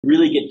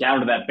really get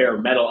down to that bare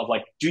metal of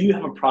like, do you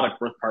have a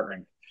product worth partnering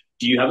with?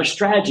 Do you have a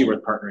strategy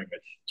worth partnering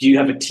with? Do you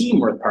have a team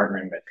worth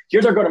partnering with?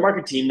 Here's our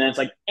go-to-market team. Then it's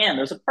like, and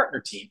there's a partner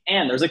team,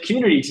 and there's a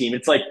community team.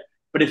 It's like,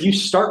 but if you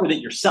start with it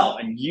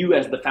yourself and you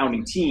as the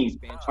founding team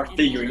are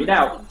figuring it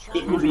out,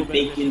 it will be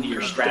baked into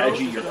your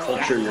strategy, your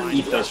culture, your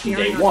ethos from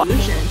day one.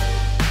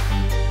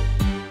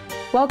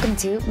 Welcome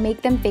to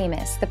Make Them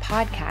Famous, the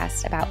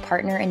podcast about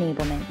partner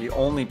enablement. The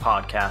only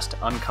podcast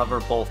to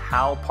uncover both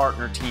how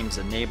partner teams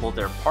enable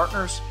their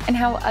partners and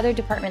how other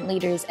department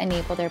leaders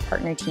enable their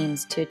partner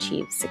teams to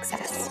achieve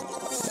success.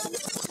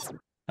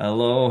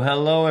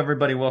 Hello,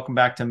 everybody. Welcome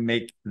back to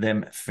Make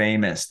Them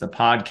Famous, the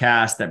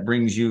podcast that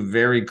brings you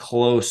very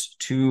close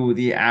to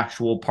the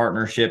actual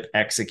partnership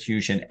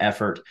execution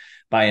effort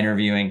by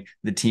interviewing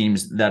the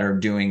teams that are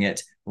doing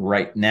it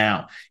right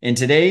now. In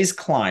today's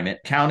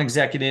climate, account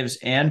executives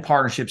and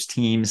partnerships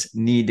teams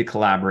need to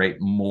collaborate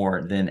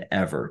more than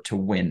ever to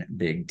win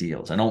big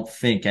deals. I don't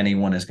think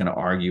anyone is going to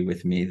argue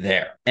with me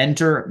there.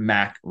 Enter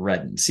Mac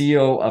Reddin,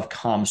 CEO of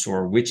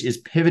Commsor, which is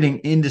pivoting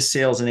into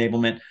sales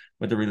enablement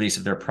with the release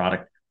of their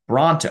product,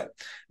 Bronto.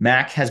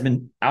 Mac has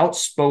been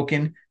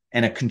outspoken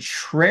and a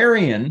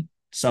contrarian,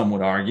 some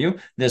would argue,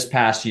 this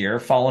past year.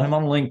 Follow him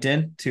on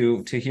LinkedIn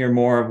to hear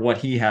more of what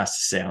he has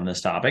to say on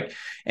this topic,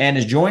 and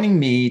is joining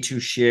me to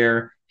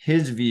share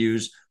his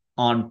views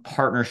on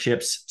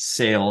partnerships,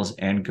 sales,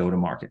 and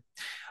go-to-market.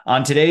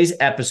 On today's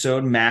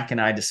episode, Mac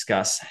and I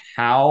discuss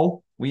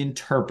how we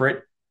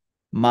interpret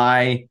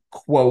my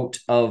quote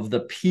of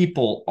 "the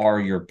people are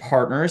your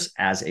partners"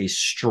 as a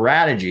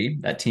strategy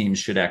that teams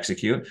should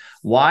execute,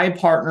 why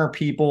partner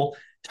people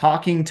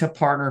talking to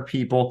partner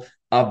people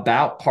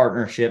about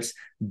partnerships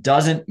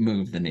doesn't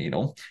move the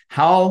needle,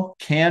 how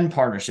can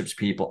partnerships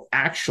people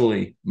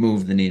actually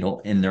move the needle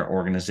in their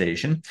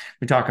organization.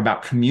 We talk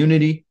about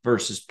community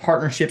versus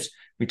partnerships.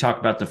 We talk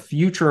about the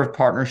future of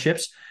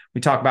partnerships.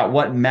 We talk about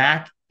what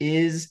Mac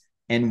is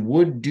and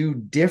would do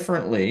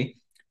differently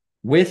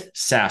with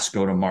SaaS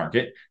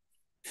go-to-market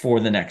for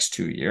the next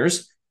 2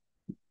 years.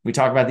 We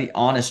talk about the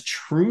honest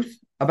truth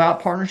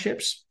about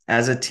partnerships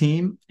as a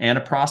team and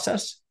a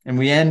process. And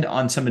we end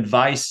on some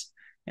advice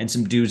and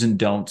some do's and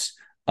don'ts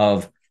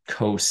of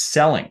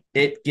co-selling.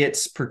 It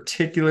gets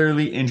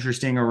particularly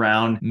interesting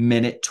around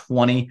minute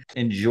 20.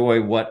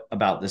 Enjoy what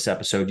about this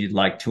episode you'd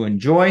like to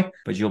enjoy,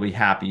 but you'll be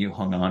happy you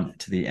hung on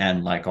to the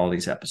end like all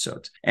these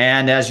episodes.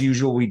 And as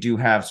usual, we do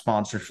have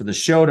sponsors for the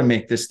show to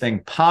make this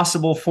thing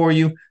possible for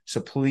you. So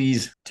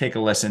please take a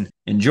listen,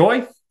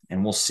 enjoy,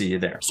 and we'll see you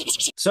there.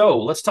 So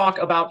let's talk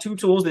about two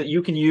tools that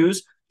you can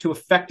use to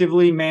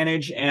effectively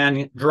manage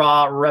and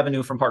draw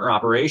revenue from partner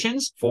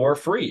operations for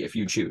free if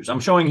you choose. I'm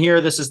showing here,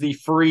 this is the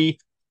free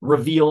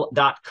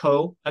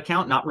reveal.co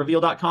account, not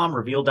reveal.com,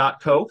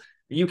 reveal.co.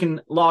 You can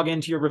log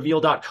into your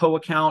reveal.co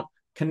account,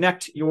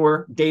 connect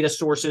your data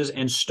sources,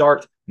 and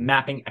start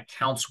mapping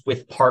accounts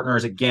with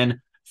partners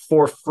again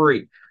for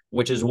free,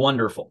 which is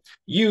wonderful.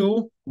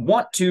 You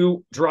want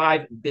to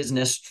drive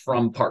business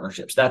from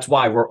partnerships. That's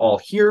why we're all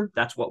here.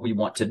 That's what we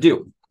want to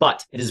do.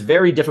 But it is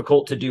very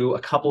difficult to do a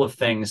couple of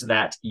things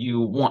that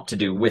you want to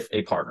do with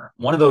a partner.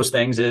 One of those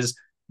things is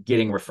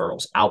getting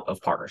referrals out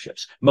of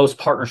partnerships. Most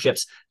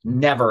partnerships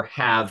never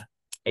have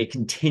a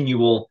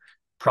continual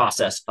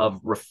process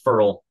of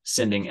referral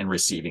sending and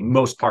receiving.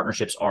 Most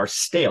partnerships are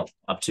stale.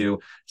 Up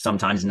to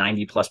sometimes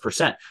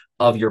 90+%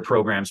 of your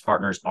program's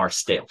partners are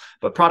stale.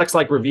 But products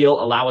like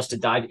Reveal allow us to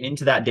dive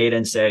into that data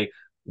and say,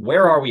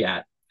 where are we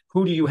at?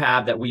 Who do you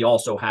have that we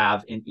also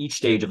have in each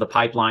stage of the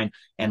pipeline?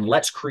 And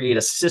let's create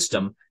a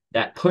system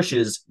that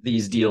pushes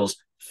these deals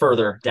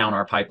further down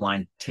our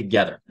pipeline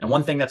together. And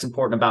one thing that's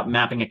important about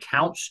mapping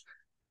accounts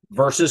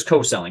versus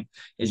co-selling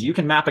is you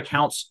can map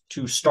accounts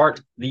to start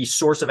the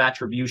source of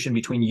attribution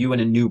between you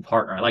and a new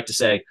partner. I like to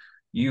say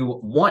you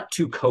want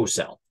to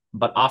co-sell,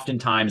 but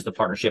oftentimes the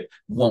partnership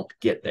won't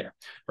get there,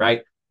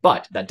 right?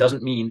 But that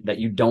doesn't mean that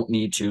you don't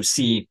need to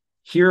see,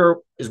 here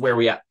is where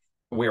we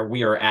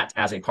are at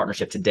as a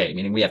partnership today,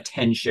 meaning we have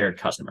 10 shared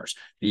customers,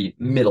 the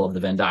middle of the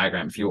Venn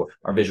diagram, if you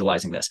are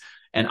visualizing this.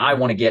 And I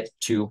want to get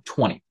to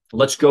 20.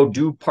 Let's go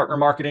do partner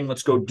marketing.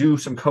 Let's go do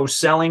some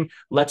co-selling.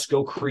 Let's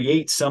go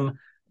create some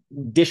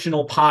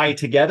additional pie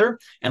together.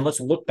 And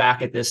let's look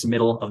back at this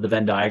middle of the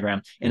Venn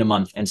diagram in a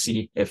month and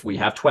see if we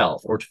have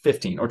 12 or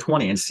 15 or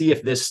 20 and see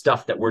if this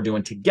stuff that we're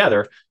doing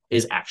together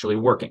is actually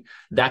working.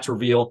 That's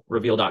Reveal,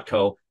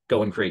 reveal.co.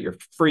 Go and create your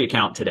free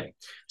account today.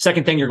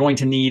 Second thing you're going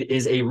to need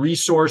is a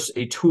resource,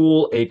 a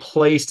tool, a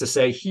place to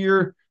say,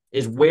 here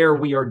is where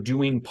we are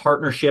doing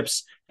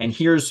partnerships, and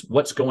here's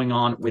what's going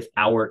on with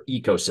our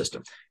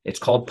ecosystem. It's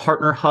called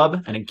Partner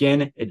Hub. And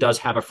again, it does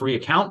have a free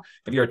account.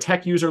 If you're a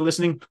tech user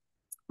listening,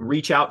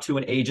 reach out to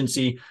an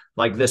agency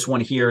like this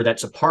one here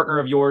that's a partner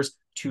of yours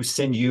to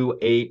send you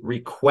a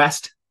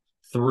request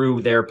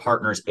through their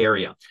partners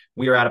area.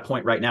 We are at a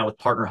point right now with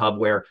Partner Hub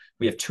where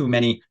we have too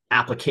many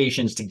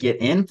applications to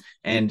get in.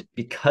 And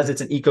because it's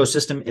an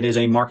ecosystem, it is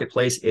a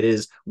marketplace. It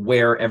is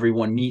where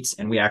everyone meets,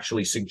 and we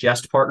actually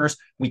suggest partners.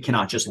 We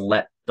cannot just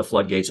let the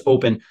floodgates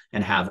open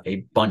and have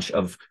a bunch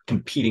of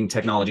competing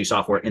technology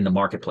software in the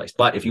marketplace.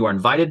 But if you are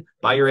invited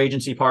by your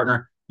agency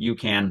partner, you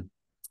can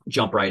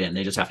jump right in.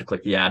 They just have to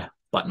click the add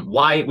button.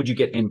 Why would you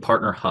get in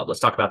Partner Hub? Let's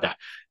talk about that.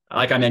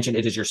 Like I mentioned,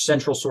 it is your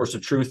central source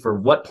of truth for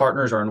what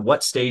partners are in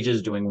what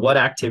stages doing what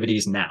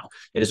activities now.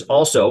 It is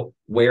also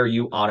where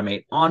you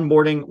automate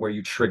onboarding, where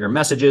you trigger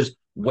messages,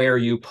 where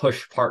you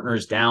push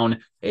partners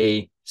down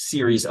a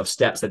series of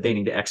steps that they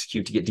need to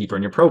execute to get deeper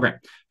in your program.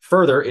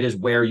 Further, it is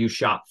where you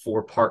shop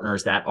for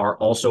partners that are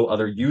also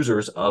other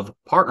users of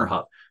Partner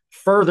Hub.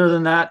 Further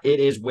than that,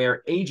 it is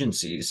where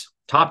agencies,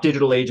 top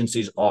digital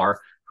agencies, are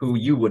who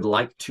you would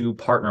like to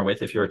partner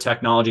with. If you're a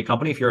technology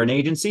company, if you're an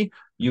agency,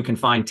 you can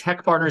find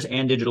tech partners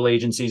and digital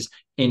agencies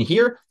in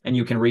here, and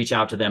you can reach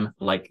out to them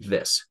like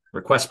this.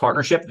 Request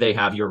partnership. They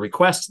have your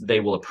request. They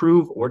will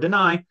approve or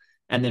deny.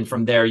 And then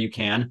from there, you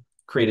can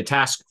create a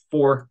task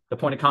for the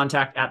point of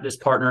contact at this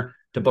partner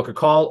to book a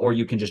call, or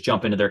you can just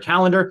jump into their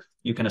calendar.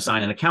 You can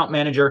assign an account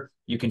manager.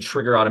 You can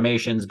trigger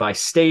automations by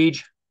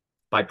stage,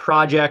 by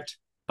project,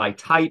 by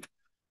type,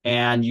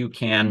 and you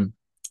can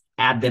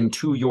add them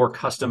to your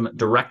custom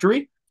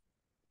directory,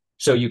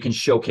 so you can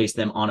showcase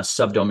them on a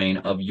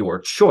subdomain of your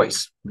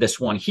choice.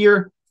 This one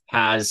here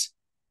has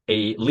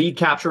a lead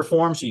capture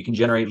form, so you can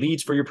generate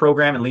leads for your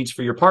program and leads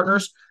for your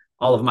partners.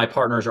 All of my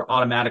partners are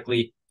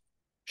automatically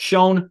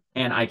shown,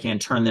 and I can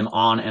turn them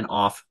on and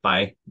off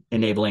by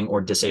enabling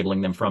or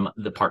disabling them from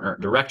the partner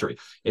directory.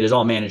 It is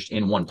all managed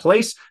in one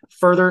place.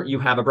 Further, you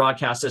have a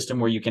broadcast system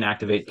where you can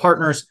activate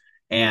partners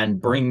and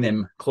bring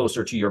them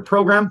closer to your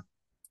program,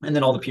 and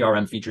then all the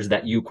PRM features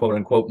that you quote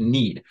unquote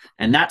need.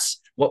 And that's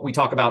what we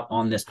talk about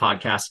on this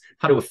podcast,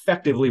 how to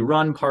effectively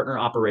run partner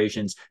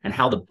operations and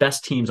how the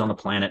best teams on the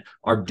planet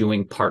are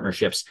doing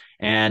partnerships.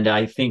 And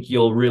I think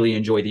you'll really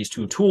enjoy these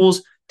two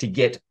tools to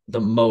get the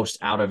most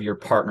out of your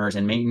partners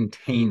and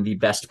maintain the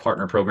best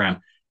partner program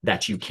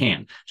that you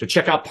can. So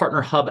check out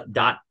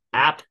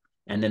partnerhub.app.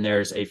 And then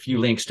there's a few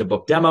links to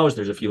book demos.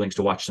 There's a few links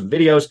to watch some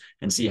videos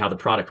and see how the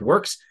product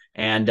works.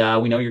 And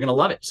we know you're going to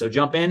love it. So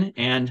jump in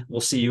and we'll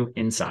see you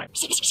inside.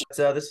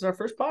 So this is our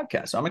first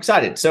podcast. So I'm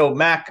excited. So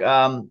Mac,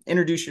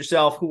 introduce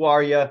yourself. Who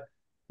are you?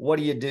 What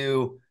do you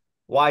do?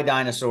 Why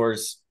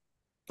dinosaurs?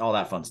 All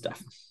that fun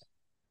stuff.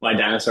 Why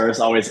dinosaurs?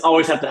 Always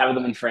have to have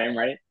them in frame,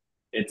 right?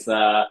 It's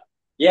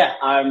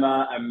I'm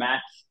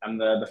Mac. I'm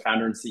the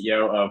founder and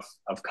CEO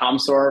of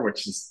Commsor,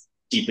 which is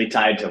deeply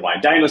tied to why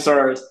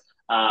dinosaurs.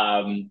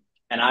 And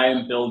I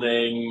am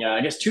building,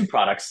 two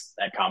products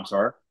at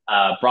Commsor.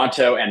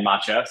 Bronto and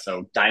Matcha,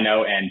 so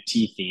Dino and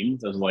tea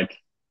themed. Those are like,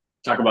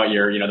 talk about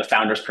your, the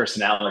founder's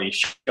personality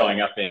showing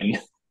up in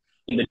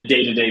the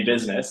day-to-day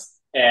business.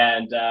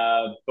 And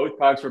both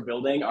products we're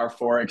building are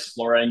for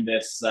exploring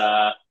this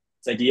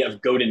idea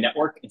of go to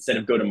network instead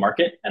of go to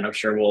market. And I'm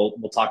sure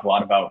we'll talk a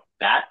lot about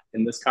that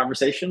in this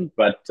conversation.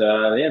 But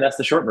that's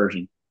the short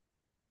version.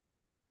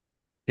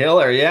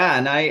 Killer, yeah.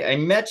 And I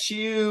met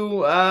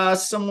you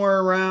somewhere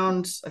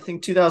around, I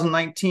think,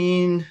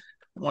 2019.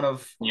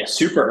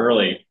 Super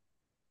early.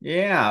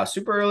 Yeah,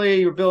 super early.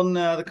 You were building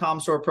the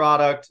Commsor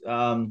product,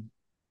 a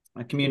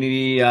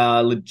community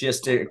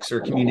logistics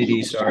or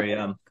community,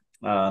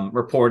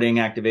 reporting,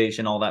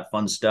 activation, all that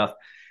fun stuff.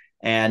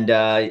 And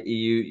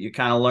you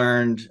kind of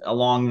learned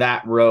along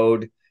that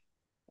road,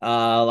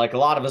 like a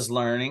lot of us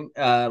learning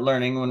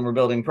when we're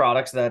building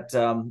products, that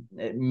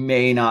it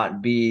may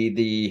not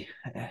be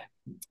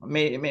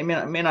may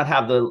not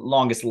have the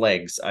longest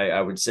legs,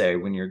 I would say,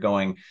 when you're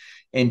going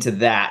into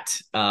that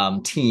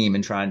team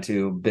and trying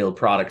to build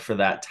product for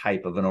that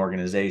type of an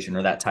organization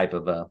or that type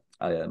of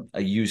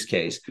a use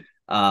case.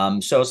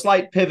 So a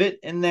slight pivot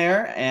in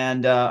there,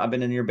 and I've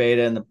been in your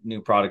beta, and the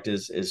new product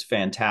is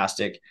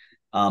fantastic.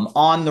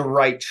 On the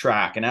right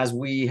track. And as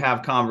we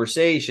have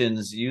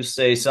conversations, you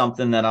say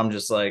something that I'm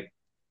just like,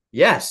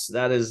 yes,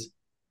 that is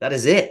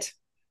it.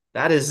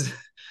 That is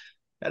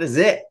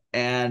it.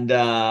 And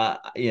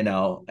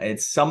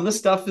it's, some of the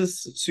stuff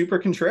is super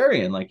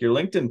contrarian, like your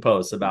LinkedIn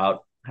posts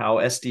about how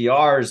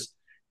SDRs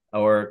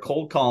or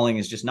cold calling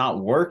is just not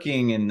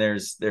working, and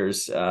there's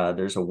a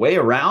way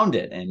around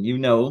it,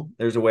 and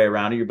there's a way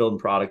around it. You're building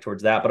product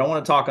towards that. But I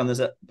want to talk on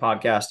this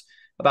podcast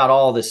about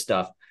all this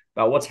stuff,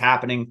 about what's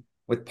happening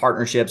with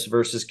partnerships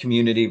versus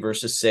community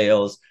versus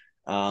sales,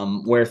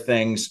 where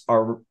things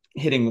are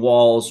hitting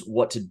walls,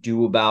 what to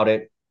do about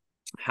it,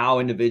 how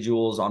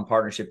individuals on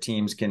partnership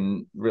teams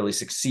can really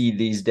succeed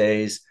these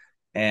days,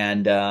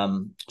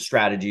 and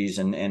strategies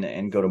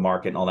and go to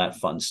market and all that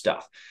fun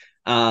stuff.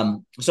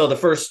 So the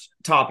first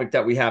topic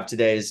that we have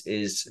today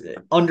is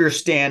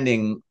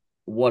understanding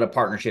what a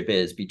partnership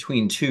is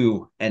between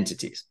two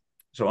entities.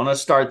 So I want to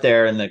start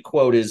there. And the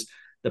quote is,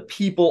 "The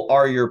people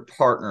are your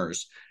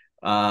partners,"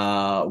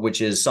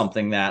 which is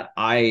something that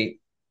I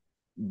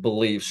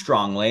believe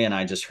strongly. And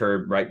I just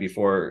heard right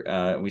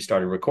before we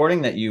started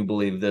recording that you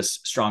believe this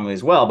strongly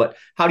as well. But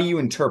how do you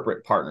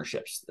interpret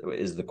partnerships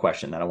is the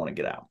question that I want to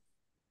get out.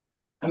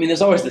 I mean,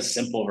 there's always the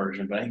simple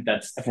version, but I think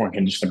that's everyone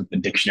can just look at the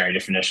dictionary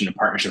definition of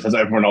partnerships. That's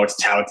what everyone always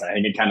touts. I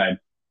think it kind of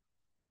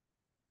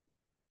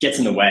gets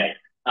in the way.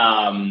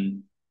 I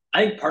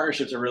think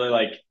partnerships are really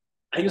like,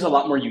 I think there's a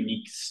lot more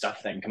unique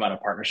stuff that can come out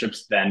of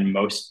partnerships than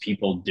most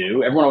people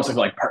do. Everyone always looks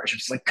like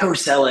partnerships like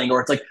co-selling,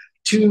 or it's like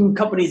two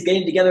companies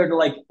getting together to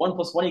like 1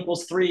 + 1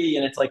 = 3.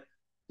 And it's like,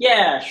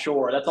 yeah,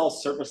 sure, that's all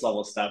surface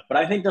level stuff. But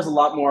I think there's a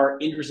lot more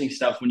interesting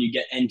stuff when you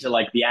get into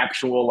like the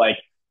actual like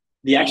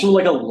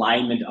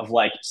alignment of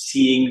like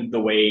seeing the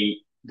way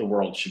the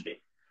world should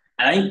be.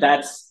 And I think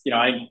that's,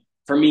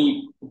 for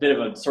me, a bit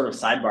of a sort of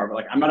sidebar, but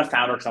like I'm not a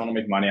founder because I want to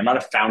make money. I'm not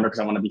a founder because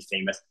I want to be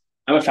famous.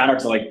 I'm a founder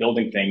because I like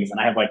building things and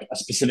I have like a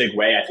specific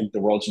way I think the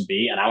world should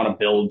be, and I want to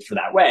build for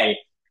that way.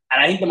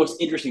 And I think the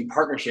most interesting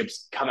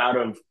partnerships come out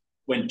of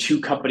when two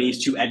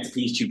companies, two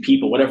entities, two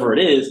people, whatever it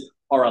is,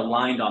 are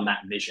aligned on that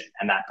vision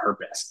and that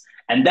purpose.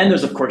 And then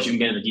there's, of course, you can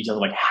get into the details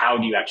of like how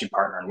do you actually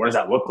partner and what does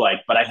that look like.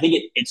 But I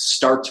think it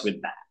starts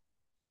with that.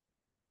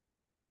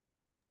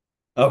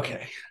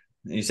 Okay.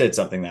 You said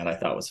something that I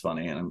thought was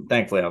funny, and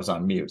thankfully I was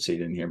on mute, so you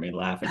didn't hear me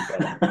laughing.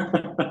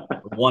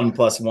 But 1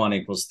 +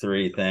 1 =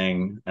 3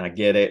 thing, and I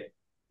get it,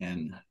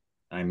 and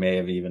I may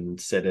have even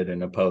said it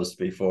in a post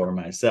before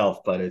myself,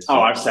 but it's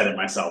I've said it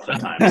myself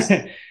at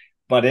times.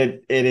 but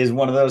it is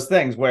one of those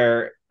things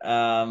where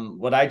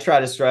what I try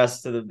to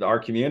stress to our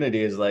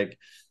community is like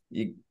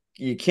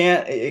it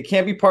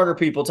can't be partner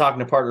people talking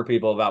to partner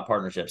people about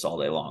partnerships all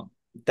day long.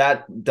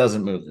 That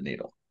doesn't move the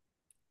needle.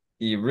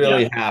 You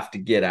really have to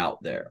get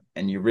out there,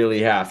 and you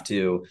really have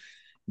to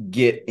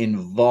get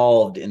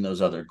involved in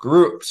those other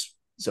groups.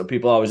 So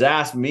people always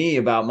ask me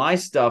about my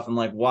stuff. I'm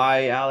like,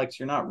 why, Alex,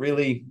 you're not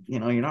really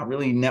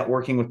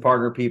networking with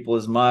partner people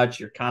as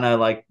much. You're kind of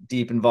like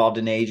deep involved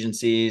in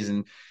agencies,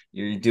 and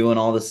you're doing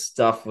all this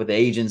stuff with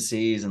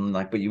agencies, and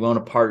like, but you own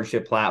a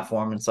partnership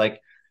platform. It's like,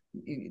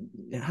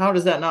 how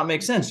does that not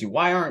make sense?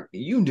 Why aren't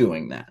you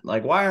doing that?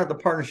 Like, why aren't the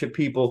partnership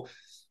people,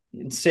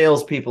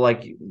 salespeople,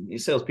 like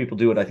salespeople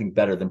do it, I think,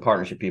 better than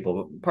partnership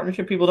people. But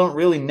partnership people don't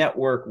really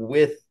network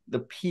with the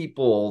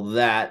people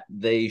that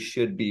they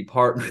should be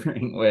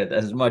partnering with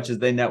as much as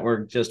they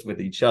network just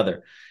with each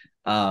other.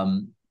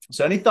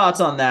 So any thoughts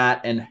on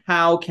that, and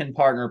how can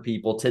partner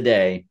people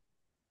today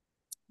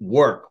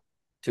work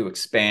to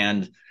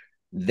expand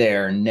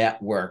their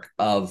network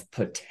of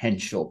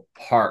potential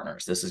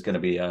partners? This is going to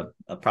be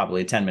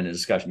probably a 10-minute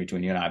discussion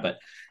between you and I, but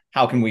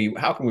how can we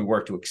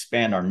work to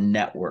expand our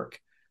network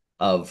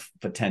of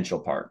potential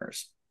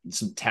partners?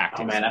 Some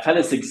tactics. Oh man, I've had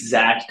this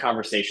exact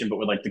conversation, but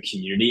with like the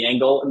community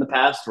angle in the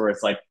past, where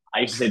it's like, I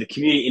used to say the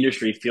community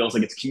industry feels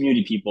like it's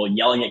community people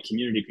yelling at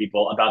community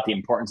people about the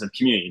importance of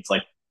community. It's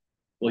like,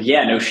 well,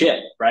 yeah, no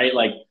shit, right?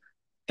 Like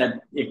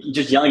that, you're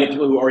just yelling at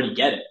people who already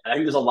get it. And I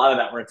think there's a lot of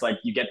that where it's like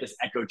you get this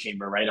echo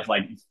chamber, right? Of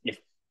like, if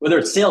whether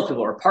it's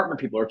salespeople or partner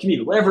people or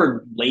community,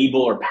 whatever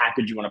label or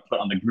package you want to put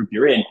on the group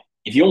you're in,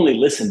 if you only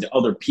listen to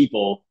other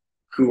people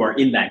who are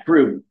in that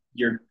group,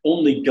 you're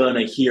only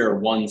gonna hear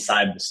one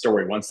side of the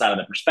story, one side of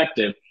the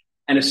perspective.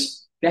 And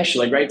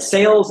especially, like, right,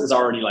 sales is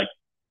already like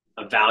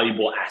a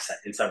valuable asset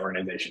inside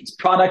organizations.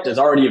 Product is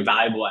already a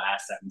valuable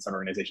asset inside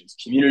organizations.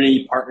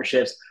 Community,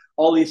 partnerships,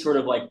 all these sort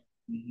of like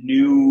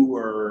new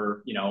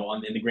or,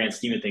 in the grand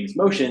scheme of things,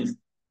 motions,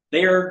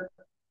 they're,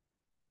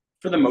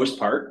 for the most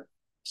part,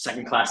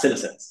 second-class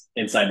citizens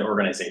inside the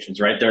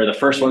organizations, right? They're the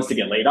first ones to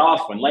get laid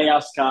off when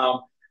layoffs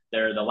come.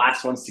 They're the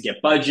last ones to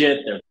get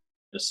budget. They're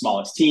the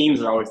smallest teams.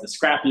 They're always the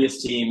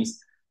scrappiest teams.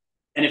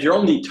 And if you're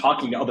only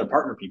talking to other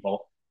partner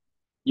people,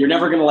 you're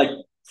never going to like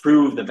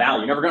prove the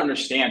value. You're never going to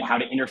understand how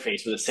to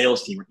interface with a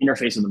sales team or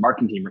interface with the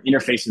marketing team or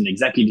interface with an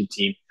executive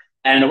team.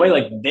 And in a way,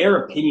 like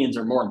their opinions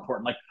are more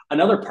important. Like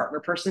another partner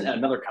person at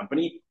another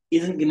company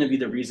isn't going to be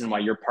the reason why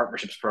your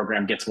partnerships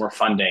program gets more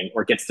funding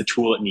or gets the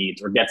tool it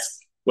needs or gets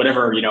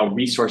whatever,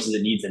 resources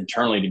it needs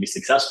internally to be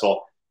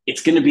successful.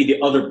 It's going to be the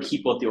other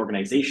people at the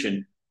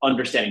organization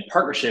understanding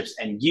partnerships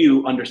and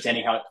you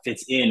understanding how it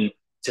fits in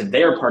to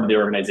their part of the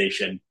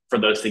organization for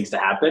those things to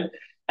happen.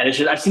 And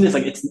I've seen this,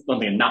 like, it's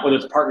something, not whether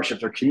it's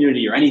partnerships or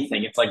community or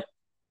anything. It's like,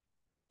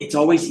 it's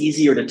always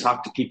easier to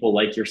talk to people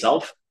like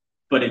yourself,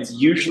 but it's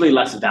usually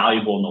less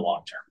valuable in the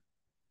long term.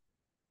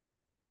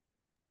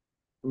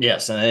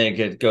 Yes, and I think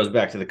it goes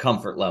back to the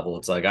comfort level.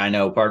 It's like, I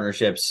know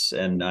partnerships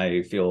and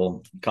I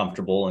feel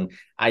comfortable. And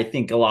I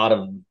think a lot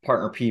of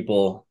partner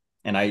people,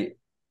 and I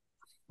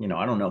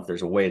don't know if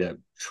there's a way to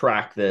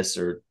track this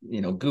or,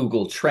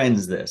 Google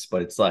Trends this,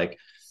 but it's like,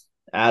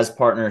 as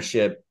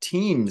partnership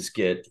teams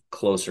get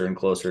closer and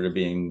closer to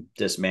being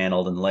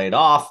dismantled and laid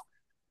off,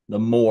 the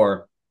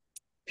more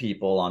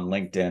people on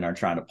LinkedIn are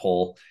trying to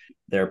pull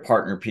their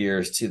partner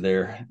peers to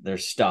their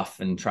stuff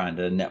and trying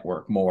to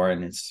network more.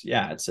 And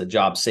it's a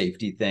job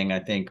safety thing, I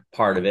think,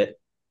 part of it.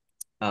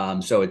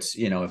 So it's,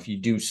 if you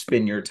do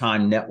spend your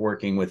time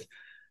networking with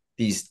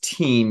these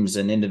teams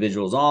and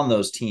individuals on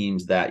those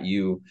teams that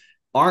you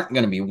aren't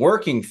going to be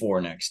working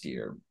for next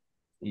year,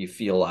 you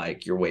feel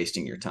like you're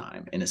wasting your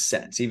time in a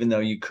sense, even though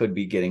you could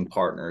be getting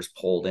partners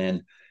pulled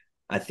in.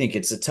 I think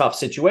it's a tough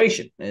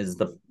situation is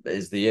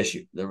the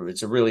issue.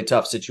 It's a really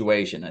tough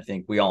situation. I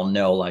think we all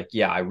know, like,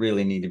 yeah, I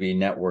really need to be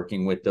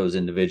networking with those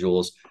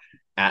individuals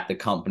at the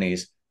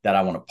companies that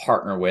I want to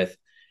partner with.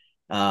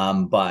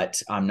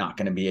 But I'm not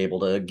going to be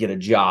able to get a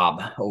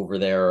job over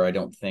there. Or I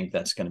don't think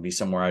that's going to be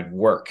somewhere I'd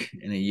work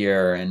in a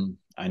year. And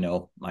I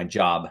know my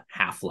job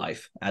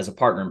half-life as a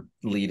partner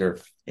leader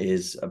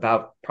is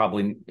about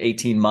probably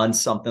 18 months,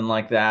 something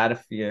like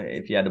that,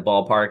 if you had to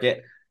ballpark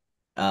it.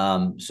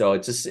 So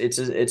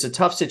it's a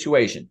tough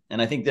situation.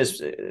 And I think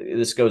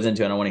this goes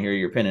into, and I want to hear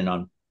your opinion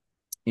on,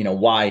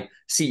 why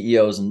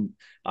CEOs and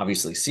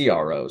obviously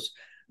CROs,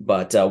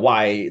 but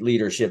why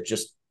leadership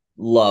just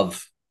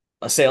love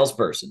a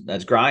salesperson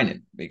that's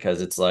grinding,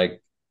 because it's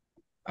like,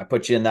 I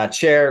put you in that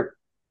chair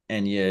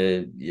and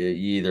you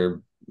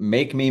either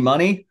make me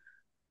money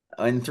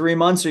in 3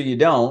 months or you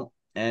don't.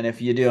 And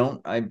if you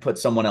don't, I put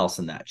someone else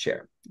in that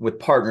chair. With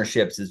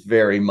partnerships, it's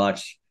very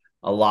much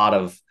a lot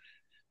of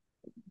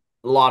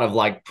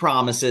like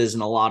promises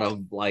and a lot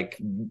of like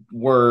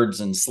words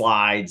and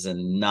slides,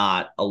 and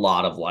not a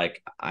lot of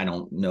like, I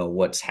don't know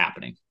what's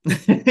happening.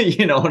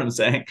 You know what I'm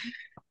saying?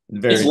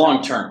 It's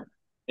long term.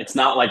 It's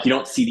not like you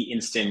don't see the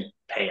instant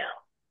payout.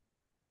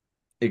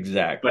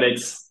 Exactly. But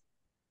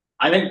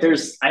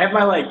I have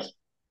my like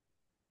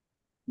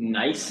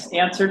nice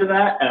answer to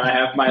that, and I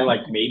have my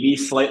like maybe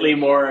slightly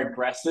more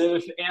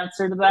aggressive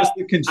answer to that.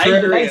 The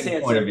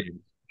contrarian point of view.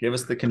 Give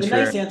us the contrarian.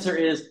 The nice answer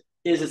is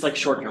it's like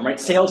short term, right?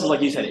 Sales is,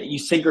 like you said, you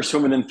sink or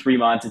swim within 3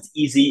 months. It's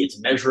easy, it's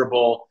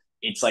measurable.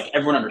 It's like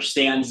everyone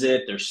understands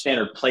it. There's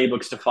standard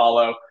playbooks to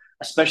follow,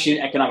 especially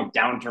in economic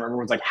downturn.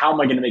 Everyone's like, how am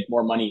I going to make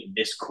more money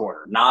this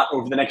quarter, not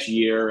over the next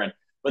year? And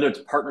whether it's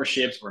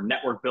partnerships or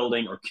network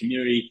building or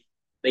community,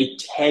 they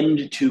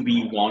tend to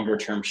be longer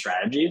term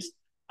strategies.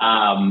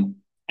 And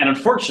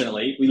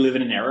unfortunately, we live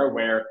in an era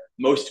where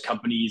most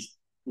companies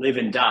live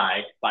and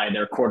die by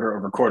their quarter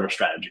over quarter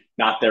strategy,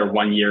 not their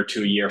 1 year,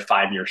 2 year,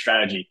 5 year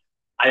strategy.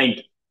 I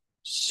think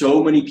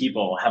so many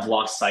people have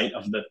lost sight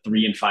of the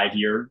 3 and 5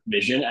 year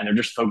vision, and they're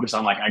just focused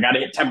on like, I got to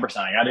hit 10%,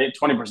 I got to hit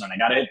 20%, I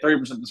got to hit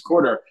 30% this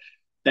quarter,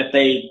 that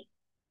they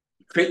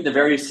create the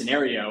very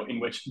scenario in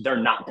which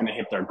they're not going to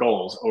hit their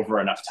goals over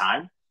enough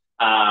time.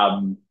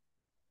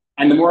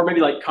 And the more maybe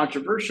like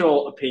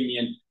controversial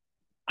opinion,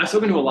 I've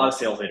spoken to a lot of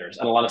sales leaders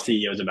and a lot of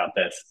CEOs about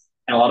this,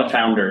 and a lot of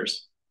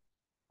founders,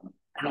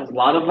 and a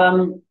lot of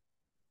them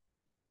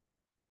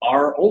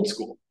are old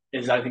school,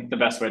 is I think the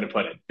best way to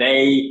put it.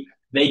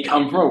 They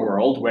come from a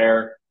world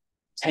where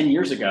 10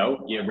 years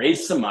ago, you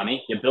raised some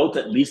money, you built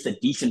at least a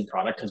decent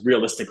product, because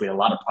realistically, a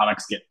lot of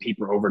products get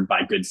paper overed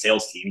by good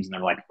sales teams, and they're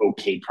like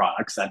okay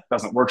products. That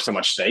doesn't work so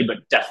much today,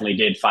 but definitely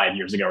did 5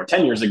 years ago or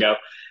 10 years ago.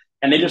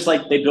 And they just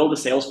like, they build a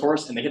sales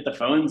force and they hit the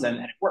phones, and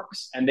it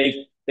works. And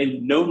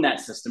they've known that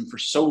system for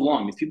so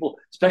long. These people,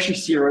 especially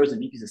CROs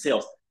and VPs of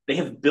sales, they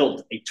have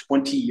built a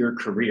 20-year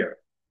career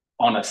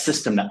on a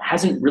system that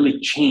hasn't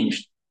really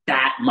changed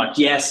that much.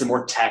 Yes, some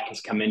more tech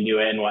has come into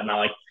it and whatnot.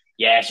 Like,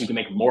 yes, you can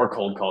make more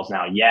cold calls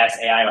now. Yes,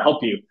 AI will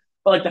help you.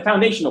 But like the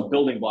foundational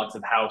building blocks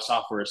of how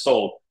software is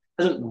sold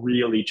hasn't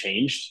really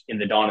changed in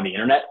the dawn of the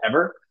internet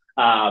ever.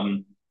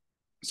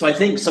 So I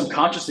think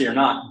subconsciously or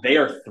not, they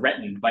are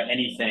threatened by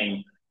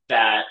anything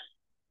that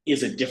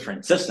is a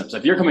different system. So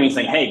if you're coming and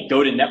saying, hey,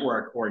 go to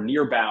network or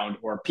nearbound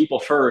or people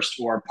first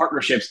or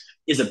partnerships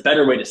is a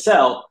better way to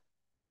sell,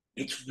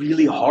 it's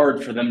really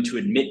hard for them to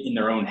admit in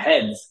their own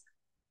heads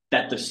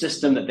that the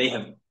system that they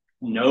have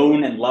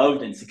known and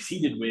loved and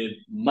succeeded with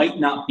might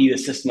not be the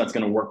system that's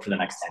going to work for the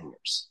next 10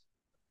 years.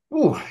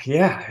 Oh,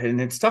 yeah. And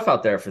it's tough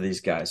out there for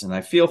these guys. And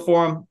I feel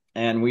for them.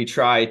 And we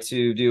try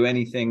to do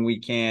anything we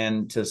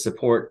can to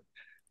support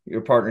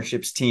your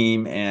partnerships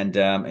team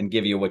and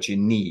give you what you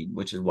need,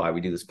 which is why we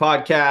do this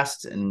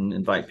podcast and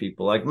invite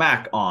people like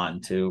Mac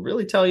on to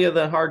really tell you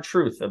the hard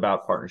truth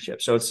about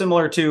partnerships. So it's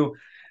similar to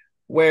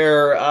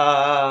where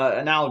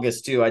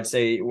analogous to, I'd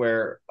say,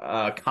 where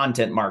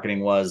content marketing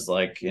was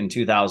like in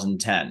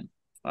 2010.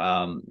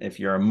 If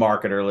you're a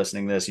marketer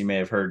listening to this, you may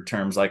have heard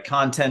terms like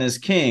content is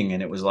king,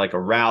 and it was like a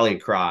rally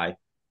cry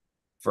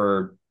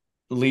for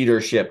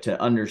leadership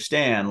to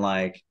understand,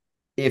 like,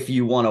 if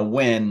you want to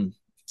win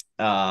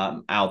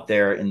out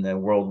there in the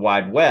World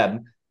Wide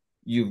Web,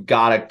 you've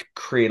got to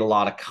create a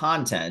lot of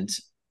content.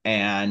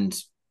 And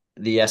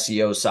the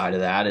SEO side of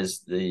that is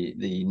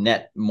the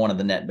net, one of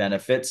the net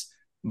benefits.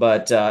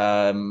 But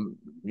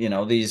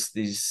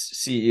these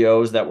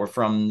CEOs that were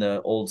from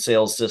the old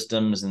sales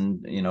systems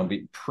and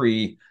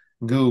pre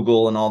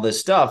Google and all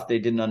this stuff, they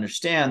didn't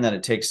understand that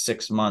it takes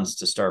 6 months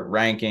to start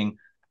ranking,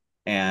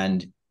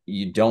 and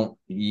you don't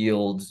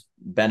yield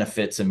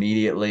benefits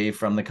immediately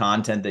from the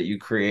content that you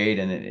create,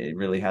 and it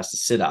really has to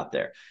sit out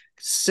there.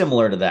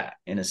 Similar to that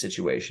in a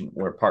situation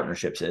where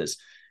partnerships is,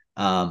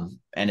 and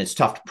it's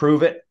tough to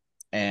prove it.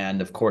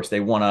 And of course,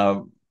 they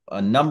want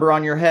a number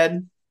on your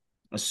head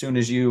as soon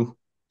as you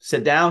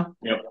sit down.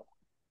 Yep.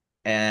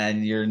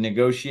 And you're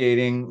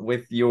negotiating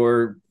with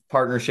your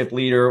partnership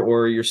leader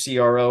or your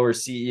CRO or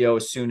CEO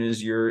as soon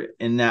as you're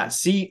in that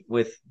seat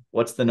with,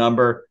 what's the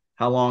number?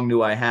 How long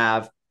do I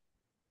have?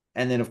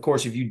 And then, of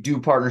course, if you do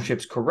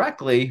partnerships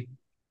correctly,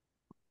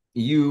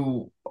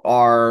 you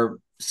are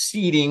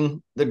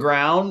seeding the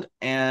ground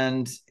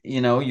and,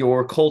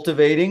 you're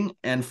cultivating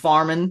and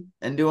farming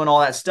and doing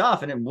all that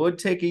stuff. And it would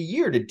take a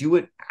year to do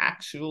it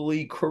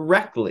actually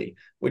correctly,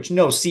 which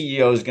no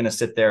CEO is going to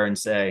sit there and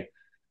say,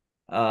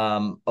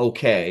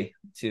 okay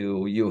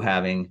to you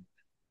having.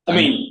 I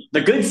mean,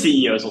 the good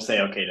CEOs will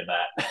say okay to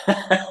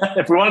that.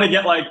 If we want to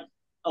get like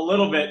a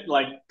little bit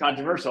like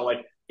controversial,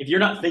 like if you're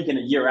not thinking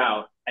a year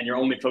out and you're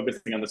only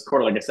focusing on this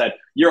quarter, like I said,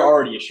 you're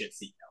already a shit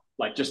CEO.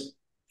 Like just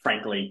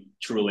frankly,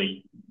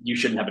 truly, you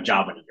shouldn't have a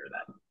job in a year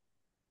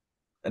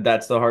then.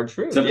 That's the hard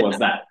truth. Simple as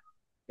that.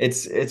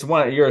 It's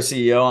one, you're a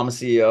CEO, I'm a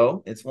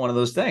CEO. It's one of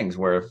those things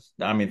where,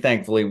 I mean,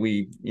 thankfully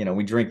we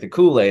drink the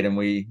Kool-Aid and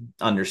we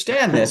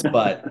understand this,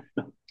 but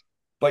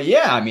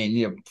yeah, I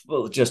mean,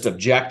 just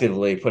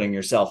objectively putting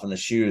yourself in the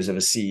shoes of a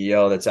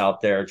CEO that's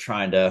out there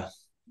trying to,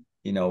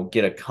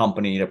 get a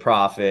company to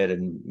profit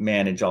and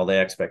manage all the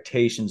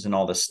expectations and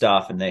all the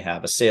stuff. And they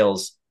have a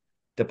sales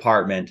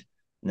department.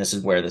 And this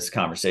is where this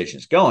conversation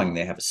is going.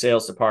 They have a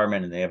sales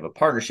department and they have a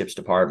partnerships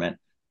department,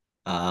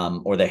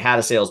 or they had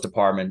a sales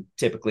department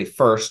typically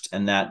first,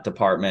 and that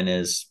department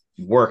is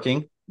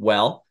working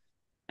well.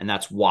 And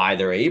that's why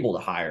they're able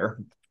to hire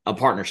a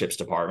partnerships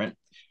department.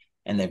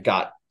 And they've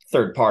got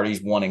third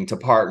parties wanting to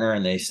partner,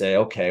 and they say,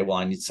 okay, well,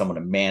 I need someone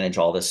to manage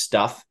all this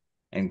stuff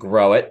and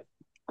grow it.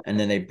 And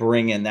then they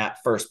bring in that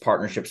first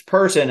partnerships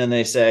person and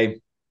they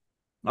say,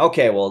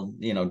 okay, well,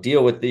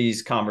 deal with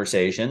these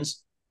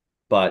conversations,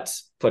 but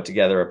put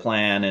together a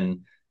plan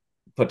and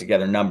put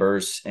together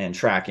numbers and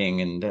tracking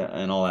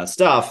and all that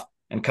stuff,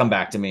 and come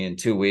back to me in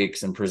 2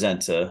 weeks and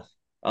present to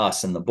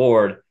us and the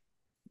board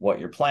what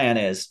your plan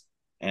is.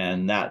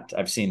 And that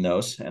I've seen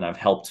those and I've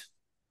helped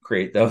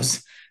create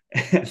those.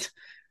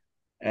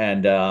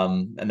 and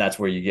that's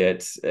where you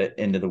get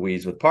into the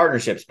weeds with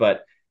partnerships.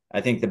 But I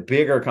think the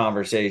bigger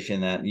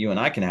conversation that you and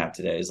I can have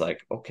today is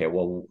like, okay,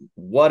 well,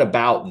 what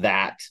about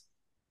that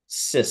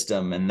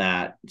system and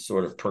that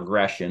sort of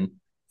progression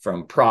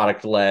from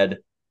product led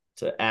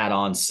to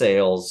add-on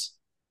sales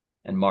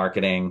and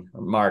marketing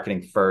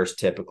first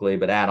typically,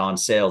 but add-on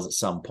sales at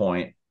some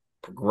point,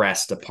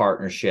 progress to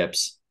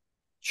partnerships,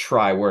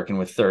 try working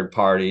with third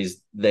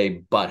parties. They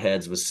butt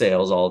heads with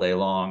sales all day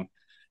long,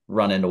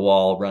 run into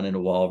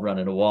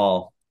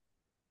wall.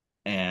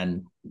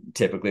 And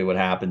typically what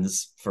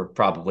happens for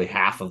probably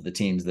half of the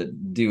teams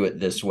that do it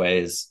this way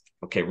is,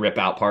 okay, rip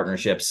out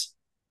partnerships,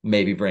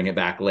 maybe bring it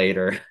back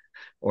later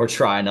or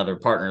try another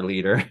partner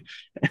leader.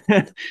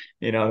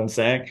 You know what I'm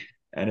saying?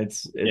 And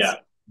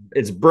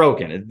it's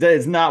broken.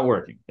 It's not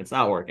working. It's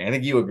not working. I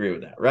think you agree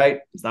with that, right?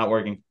 It's not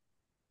working.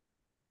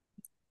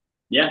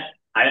 Yeah.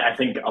 I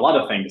think a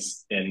lot of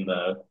things in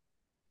the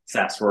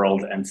SaaS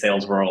world and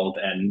sales world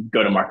and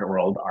go-to-market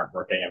world aren't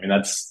working. I mean,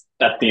 that's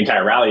the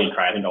entire rallying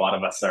cry. I think a lot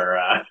of us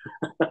are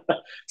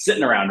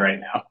sitting around right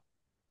now.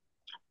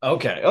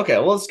 Okay.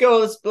 Well, let's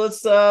go.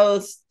 Let's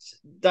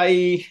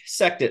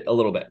dissect it a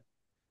little bit.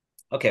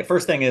 Okay.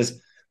 First thing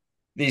is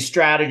the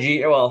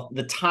strategy. Well,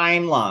 the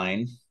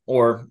timeline,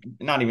 or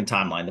not even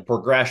timeline, the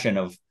progression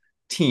of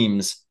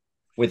teams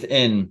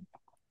within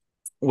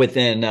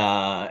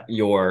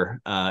your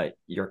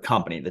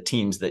company, the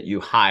teams that you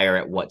hire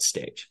at what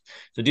stage.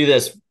 So do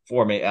this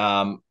for me.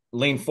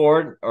 Lean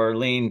forward or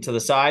lean to the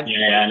side.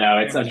 Yeah, no,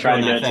 I'm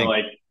trying to get it to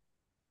like,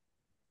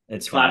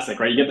 it's classic,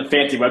 right? You get the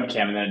fancy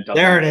webcam and then it doesn't.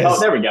 There it is. Oh,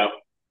 there we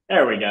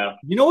go.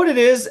 You know what it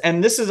is?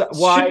 And this is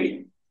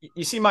why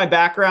you see my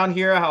background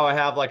here, how I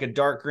have like a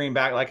dark green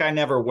back. Like I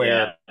never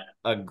wear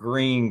a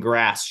green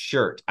grass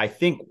shirt. I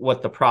think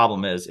what the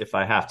problem is, if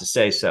I have to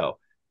say so,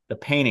 the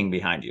painting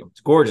behind you. It's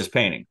a gorgeous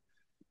painting.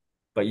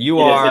 But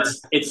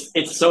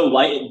it's so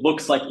light, it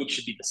looks like it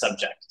should be the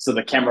subject. So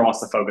the camera wants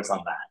to focus on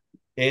that.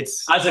 If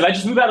I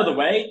just move out of the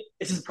way,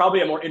 this is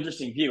probably a more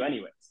interesting view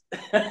anyways.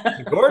 It's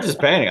a gorgeous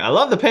painting. I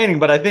love the painting,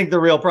 but I think the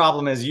real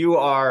problem is you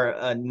are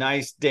a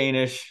nice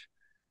Danish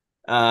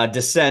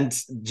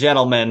descent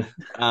gentleman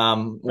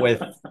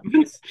with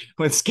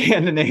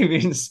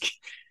Scandinavian skin.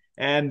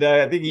 And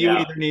I think you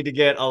either need to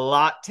get a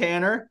lot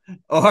tanner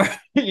or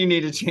you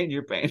need to change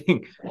your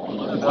painting.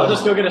 I'll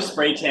just go get a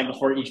spray tan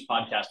before each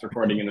podcast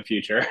recording in the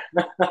future.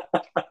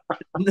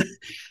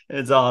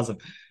 It's awesome.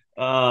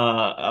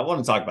 I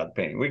want to talk about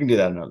the painting. We can do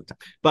that another time.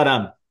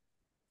 But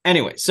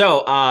anyway,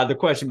 so the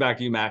question back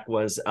to you, Mac,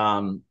 was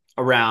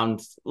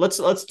around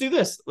let's do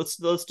this.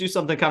 Let's do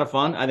something kind of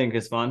fun. I think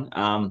it's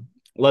fun.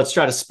 Let's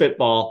try to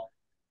spitball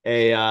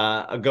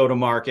a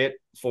go-to-market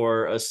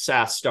for a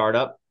SaaS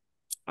startup.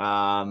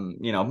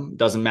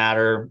 Doesn't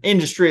matter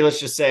industry. Let's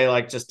just say,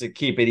 like, just to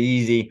keep it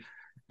easy,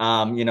 they're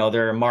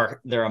a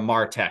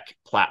MarTech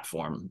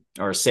platform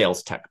or a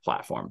sales tech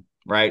platform,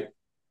 right?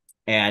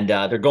 And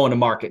they're going to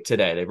market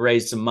today. They've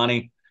raised some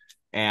money,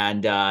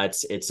 and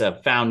it's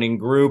a founding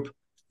group.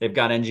 They've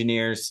got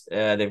engineers,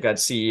 they've got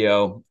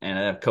CEO and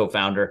a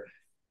co-founder,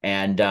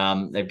 and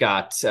they've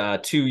got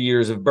 2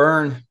 years of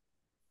burn,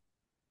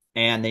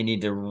 and they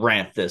need to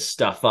ramp this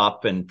stuff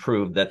up and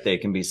prove that they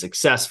can be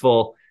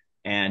successful.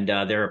 and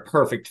they're a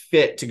perfect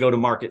fit to go to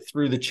market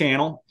through the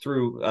channel,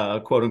 through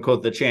quote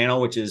unquote the channel,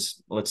 which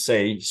is, let's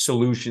say,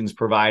 solutions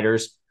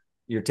providers,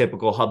 your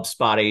typical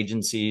HubSpot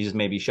agencies,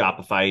 maybe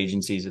Shopify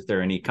agencies if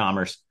they're in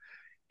e-commerce,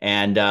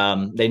 and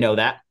they know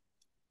that,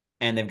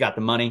 and they've got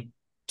the money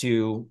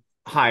to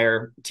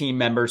hire team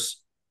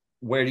members.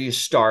 Where do you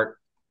start?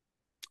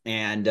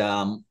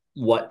 And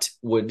what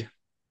would,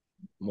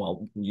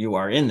 well, you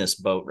are in this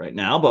boat right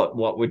now, but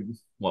what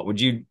would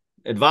you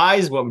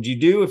advise? What would you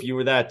do if you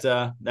were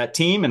that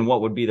team, and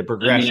what would be the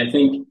progression I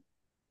think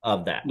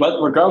of that?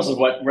 but regardless of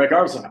what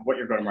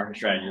your go-to-market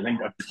strategy,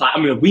 I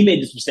mean, we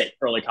made this mistake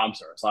early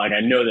Commsor. So like I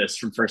know this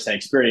from first-hand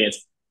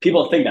experience.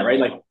 People think that, right?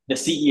 Like the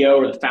CEO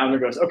or the founder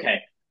goes,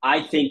 okay,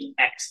 I think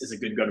X is a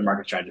good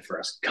go-to-market strategy for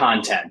us,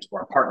 content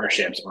or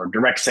partnerships or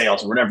direct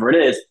sales or whatever it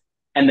is.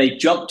 And they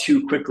jump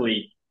too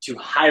quickly to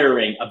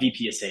hiring a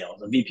VP of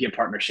sales, a VP of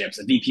partnerships,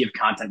 a VP of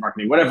content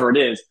marketing, whatever it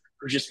is,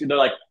 they're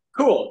like,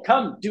 cool,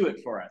 come do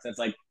it for us. And it's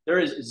like there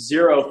is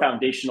zero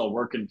foundational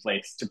work in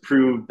place to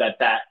prove that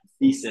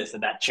thesis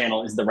that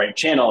channel is the right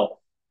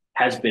channel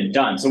has been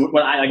done. So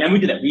and we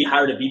did that. We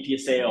hired a VP of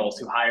sales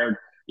who hired,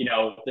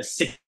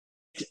 the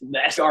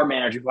SDR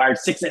manager who hired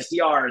 6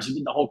 SDRs who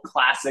did the whole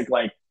classic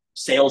like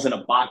sales in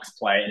a box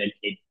play, and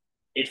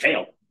it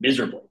failed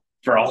miserably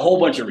for a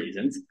whole bunch of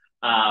reasons.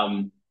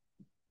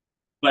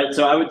 But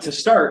so I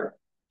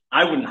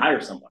wouldn't hire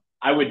someone.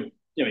 I would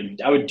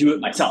do it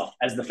myself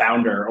as the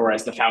founder or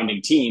as the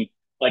founding team.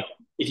 Like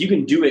if you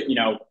can do it,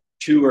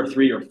 2 or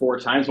 3 or 4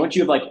 times, once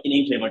you have like an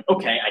inkling, like,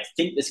 okay, I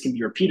think this can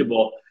be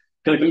repeatable.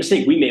 Because like the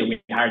mistake we made when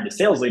we hired the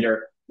sales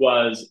leader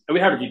was, and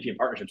we hired a VP of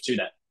partnerships too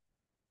that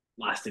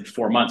lasted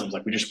 4 months. It was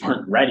like, we just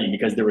weren't ready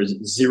because there was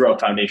zero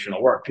foundational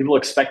work. People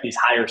expect these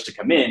hires to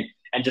come in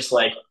and just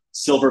like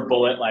silver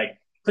bullet, like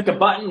click a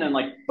button and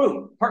like,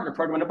 boom, partner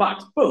program in a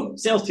box, boom,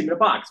 sales team in a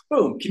box,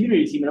 boom,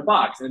 community team in a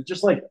box. And it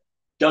just like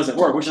doesn't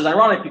work, which is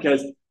ironic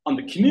because on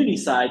the community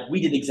side,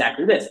 we did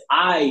exactly this.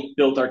 I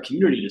built our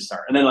community to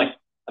start. And then like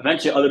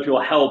eventually other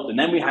people helped. And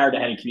then we hired a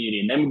head of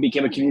community, and then we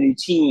became a community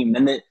team.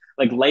 And then it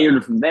like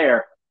layered from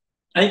there.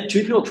 I think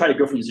two people try to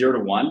go from 0 to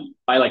 1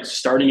 by like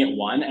starting at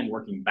 1 and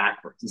working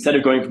backwards instead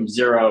of going from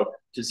 0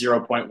 to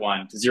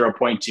 0.1 to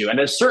 0.2. And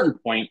at a certain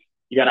point,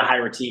 you got to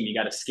hire a team, you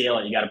got to scale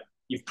it,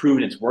 you've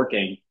proven it's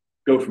working,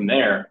 go from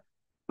there.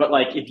 But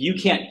like if you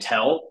can't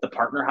tell the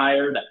partner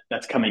hire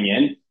that's coming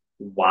in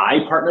why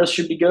partners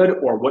should be good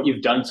or what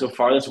you've done so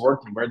far that's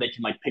worked and where they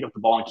can like pick up the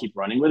ball and keep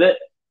running with it,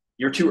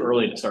 you're too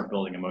early to start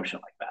building emotion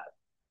like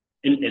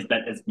that.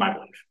 That is my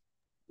belief.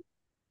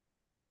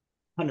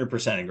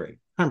 100% agree.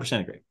 100%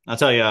 agree. I'll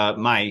tell you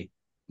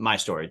my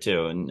story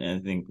too, and I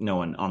think no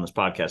one on this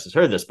podcast has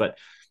heard this, but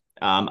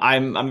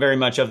I'm very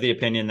much of the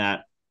opinion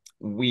that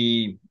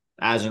we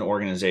as an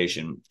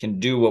organization can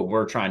do what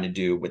we're trying to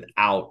do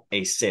without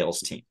a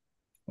sales team,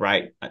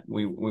 right?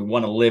 We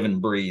want to live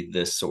and breathe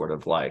this sort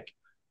of like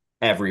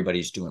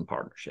everybody's doing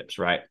partnerships,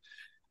 right?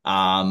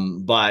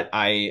 But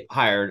I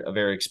hired a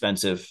very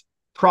expensive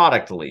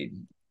product lead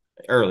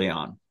early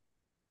on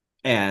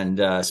and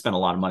spent a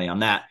lot of money on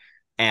that.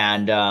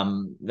 And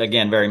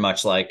again, very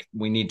much like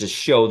we need to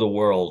show the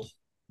world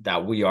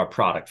that we are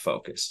product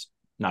focused.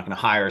 I'm not going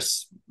to hire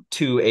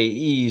 2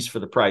 AEs for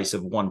the price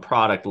of 1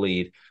 product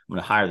lead. I'm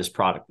going to hire this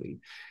product lead.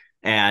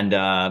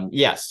 And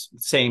yes,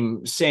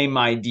 same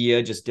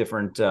idea, just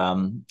different,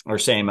 or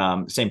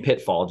same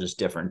pitfall, just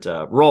different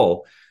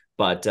role.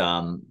 But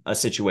a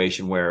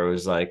situation where it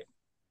was like,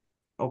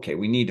 okay,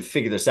 we need to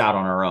figure this out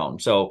on our own.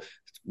 So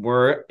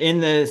we're in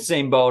the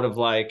same boat of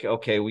like,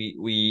 okay,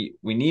 we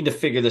need to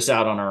figure this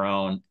out on our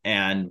own,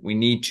 and we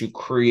need to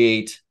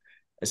create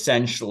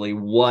essentially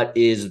what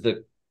is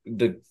the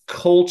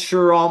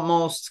culture.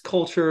 Almost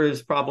culture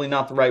is probably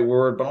not the right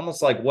word, but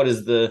almost like what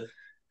is the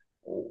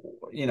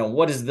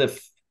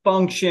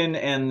function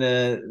and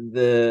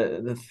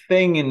the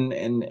thing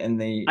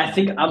and the I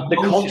think the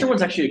culture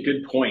one's actually a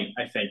good point.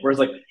 I think whereas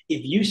like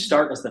if you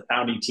start as the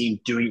founding team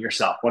doing it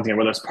yourself, once again,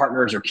 whether it's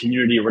partners or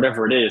community or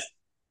whatever it is,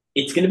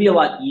 it's going to be a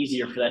lot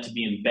easier for that to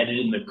be embedded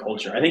in the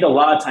culture. I think a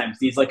lot of times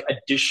these like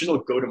additional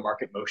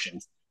go-to-market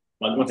motions,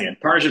 like once again,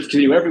 partnerships,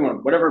 community,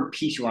 whatever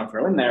piece you want to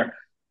throw in there,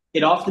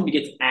 it often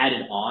gets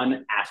added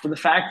on after the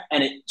fact,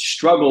 and it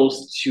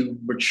struggles to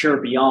mature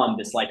beyond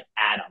this like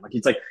add-on. Like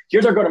it's like,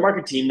 here's our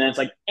go-to-market team, then it's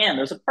like, and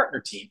there's a partner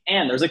team,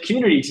 and there's a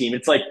community team.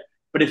 It's like,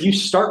 but if you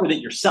start with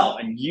it yourself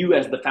and you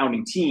as the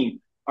founding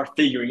team are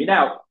figuring it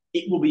out,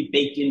 it will be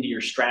baked into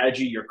your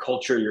strategy, your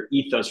culture, your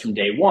ethos from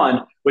day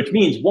one, which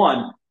means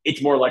one, it's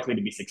more likely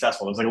to be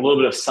successful. There's like a little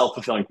bit of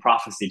self-fulfilling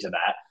prophecy to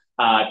that.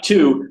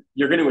 2,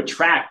 you're going to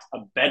attract a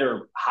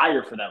better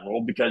hire for that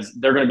role because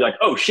they're going to be like,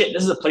 oh shit,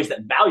 this is a place that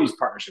values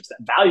partnerships, that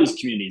values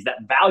communities, that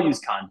values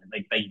content.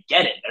 Like they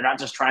get it. They're not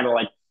just trying to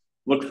like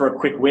look for a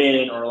quick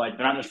win, or like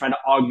they're not just trying to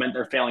augment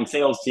their failing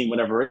sales team,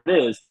 whatever it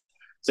is.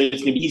 So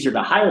it's going to be easier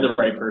to hire the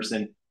right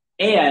person,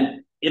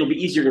 and it'll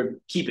be easier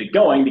to keep it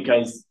going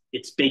because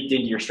it's baked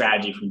into your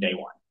strategy from day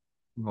one.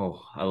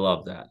 Oh, I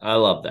love that. I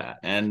love that.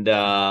 And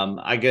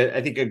I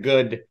think a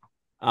good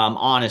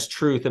honest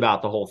truth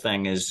about the whole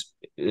thing is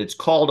it's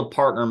called a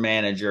partner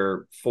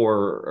manager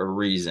for a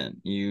reason.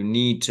 You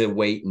need to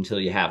wait until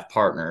you have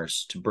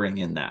partners to bring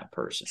in that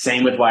person.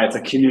 Same with why it's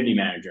a community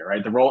manager,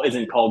 right? The role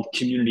isn't called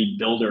community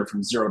builder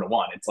from 0 to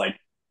 1. It's like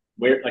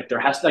where like there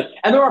has to like,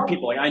 and there are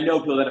people like I know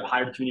people that have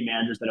hired community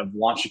managers that have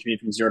launched a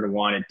community from 0 to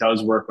 1. It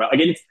does work well.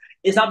 Again,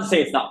 it's not to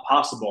say it's not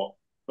possible,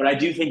 but I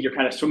do think you're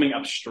kind of swimming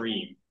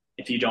upstream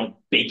if you don't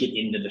bake it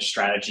into the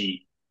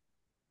strategy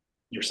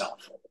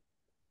yourself.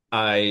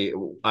 I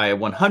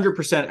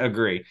 100%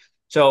 agree.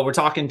 So we're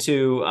talking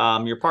to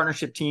your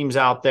partnership teams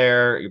out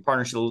there, your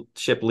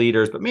partnership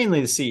leaders, but mainly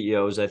the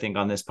CEOs, I think,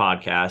 on this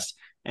podcast,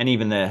 and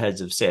even the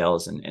heads of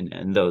sales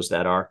and those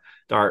that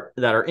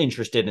are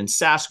interested in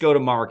SaaS go to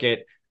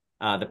market,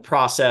 the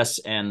process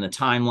and the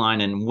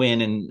timeline, and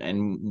when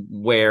and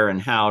where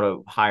and how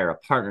to hire a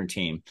partner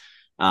team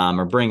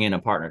or bring in a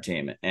partner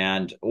team.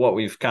 And what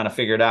we've kind of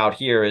figured out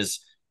here is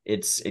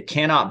it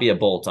cannot be a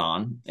bolt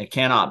on. It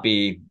cannot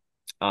be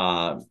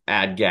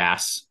add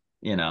gas,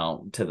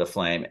 to the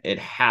flame. It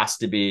has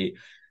to be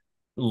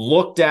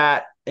looked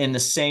at in the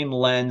same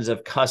lens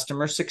of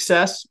customer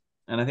success.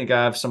 And I think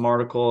I have some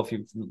article, if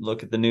you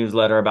look at the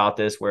newsletter about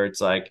this, where it's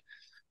like,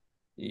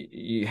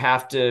 you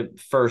have to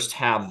first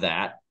have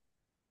that.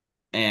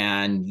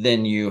 And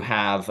then you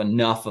have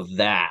enough of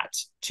that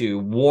to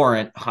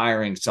warrant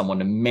hiring someone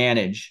to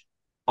manage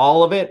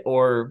all of it,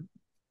 or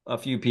a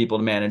few people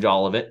to manage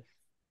all of it.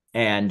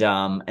 And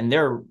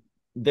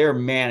they're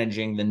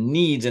managing the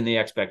needs and the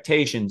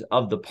expectations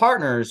of the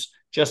partners,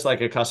 just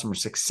like a customer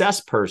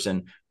success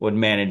person would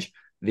manage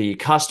the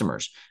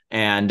customers.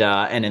 And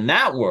in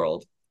that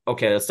world,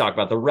 okay, let's talk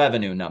about the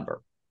revenue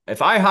number.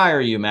 If I hire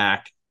you,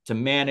 Mac, to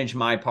manage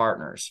my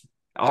partners,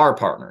 our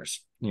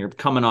partners, you're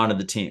coming onto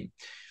the team,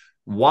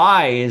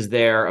 why is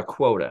there a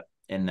quota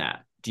in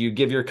that? Do you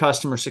give your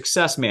customer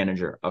success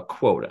manager a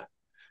quota?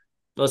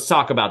 Let's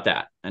talk about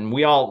that. And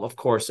we all, of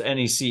course,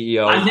 any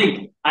CEO. I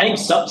think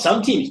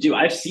some teams do.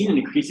 I've seen an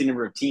increasing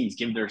number of teams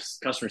give their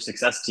customer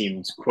success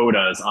teams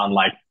quotas on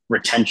like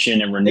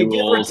retention and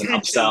renewals and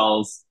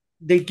upsells.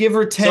 They give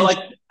retention.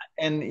 So like,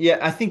 and yeah,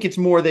 I think it's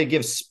more they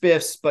give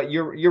spiffs, but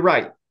you're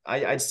right.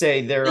 I'd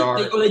say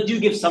they do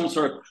give some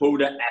sort of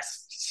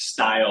quota-esque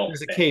style.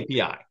 There's a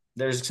KPI.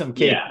 There's some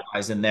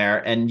KPIs in there.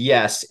 And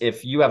yes,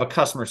 if you have a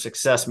customer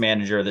success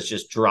manager that's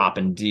just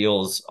dropping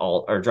deals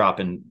or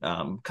dropping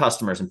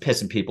customers and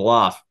pissing people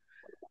off,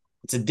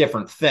 it's a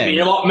different thing. I mean,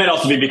 it might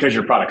also be because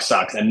your product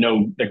sucks, and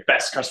the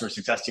best customer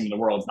success team in the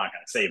world is not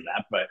going to save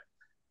that, but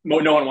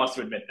no one wants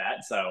to admit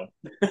that. So,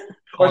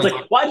 or it's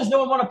like, why does no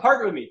one want to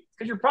partner with me?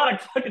 Because your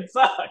product fucking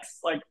sucks.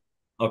 Like,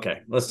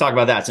 okay, let's talk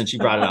about that since you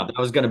brought it up. That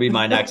was going to be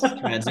my next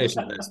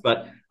transition to this,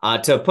 but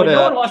to put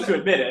no one wants to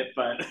admit it,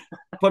 but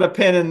put a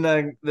pin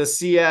in the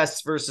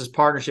CS versus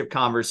partnership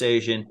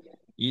conversation.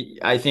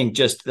 I think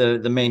just the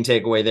main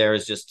takeaway there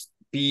is just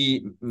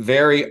be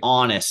very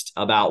honest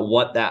about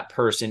what that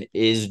person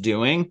is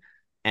doing.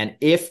 And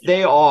if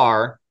they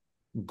are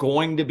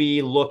going to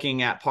be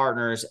looking at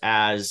partners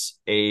as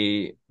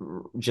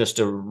just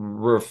a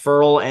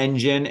referral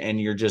engine, and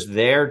you're just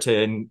there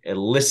to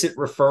elicit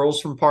referrals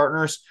from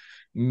partners,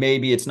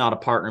 maybe it's not a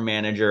partner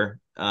manager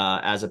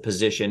as a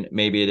position.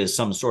 Maybe it is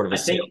some sort of a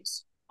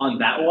sales. On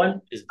that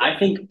one, I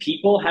think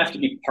people have to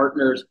be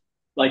partners.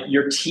 Like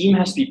your team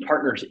has to be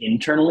partners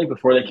internally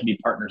before they can be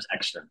partners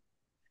externally.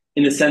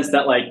 In the sense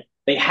that like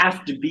they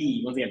have to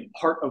be, once again,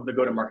 part of the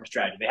go-to-market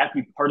strategy. They have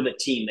to be part of the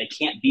team. They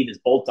can't be this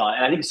bolt-on.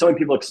 And I think so many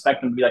people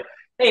expect them to be like,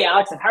 hey,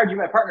 Alex, I've hired you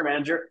my partner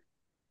manager.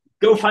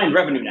 Go find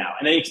revenue now.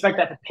 And they expect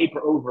that to paper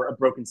over a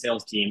broken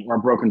sales team or a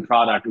broken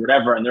product or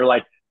whatever. And they're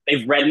like,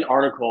 they've read an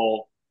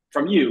article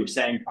from you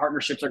saying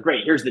partnerships are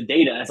great. Here's the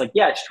data. And it's like,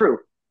 yeah, it's true.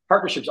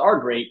 Partnerships are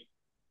great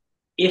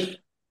if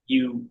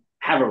you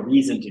have a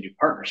reason to do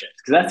partnerships.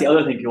 Because that's the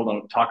other thing people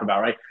don't talk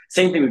about, right?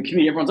 Same thing with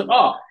community. Everyone's like,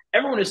 oh,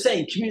 everyone is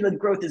saying community-led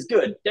growth is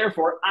good.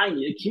 Therefore, I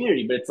need a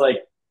community. But it's like,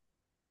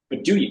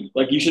 but do you?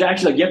 Like, you should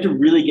actually, like, you have to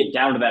really get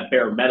down to that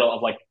bare metal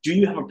of like, do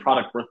you have a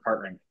product worth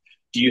partnering with?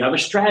 Do you have a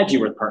strategy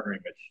worth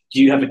partnering with?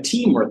 Do you have a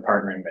team worth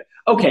partnering with?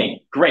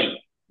 Okay, great.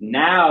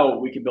 Now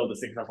we can build a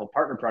successful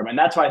partner program. And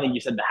that's why I think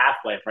you said the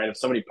half-life, right? Of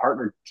so many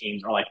partner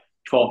teams are like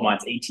 12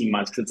 months, 18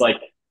 months. Because it's like,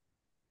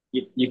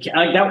 you can't,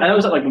 like that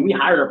was like when we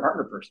hired a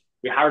partner person,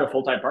 we hired a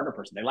full-time partner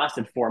person. They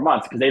lasted 4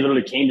 months because they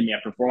literally came to me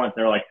after 4 months.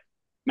 They were like,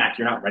 Mac,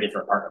 you're not ready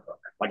for a partner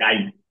program. Like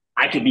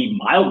I could be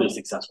mildly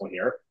successful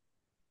here,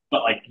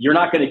 but like, you're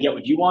not going to get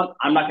what you want.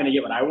 I'm not going to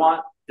get what I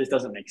want. This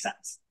doesn't make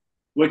sense.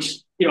 Which,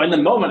 in the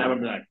moment I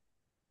would be like,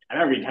 I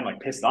remember getting kind of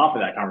like pissed off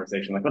of that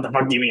conversation. Like, what the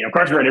fuck do you mean? Of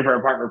course you're ready for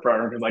a partner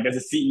program. Because like as a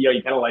CEO,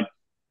 you kind of like,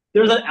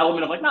 there's an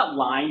element of like not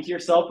lying to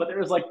yourself, but there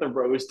was like the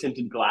rose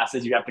tinted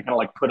glasses you have to kind of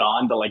like put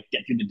on to like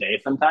get through the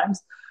day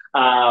sometimes.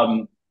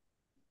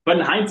 But in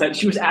hindsight,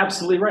 she was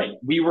absolutely right.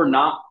 We were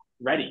not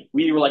ready.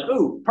 We were like,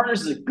 ooh,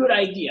 partners is a good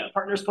idea.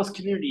 Partners plus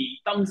community,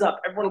 thumbs up.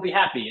 Everyone will be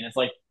happy. And it's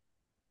like,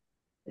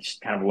 it's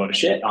just kind of a load of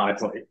shit,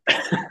 honestly.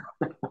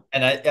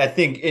 And I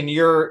think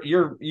you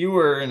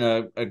were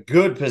in a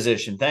good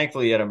position.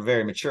 Thankfully, you had a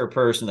very mature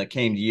person that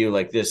came to you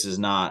like, this is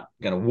not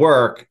going to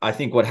work. I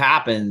think what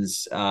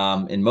happens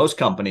in most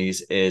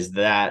companies is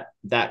that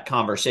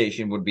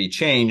conversation would be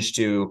changed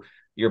to,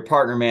 your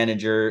partner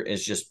manager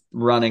is just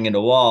running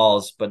into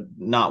walls, but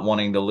not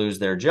wanting to lose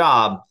their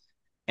job.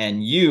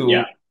 And you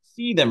Yeah.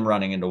 see them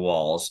running into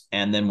walls.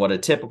 And then what a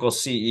typical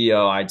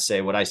CEO, I'd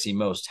say, what I see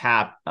most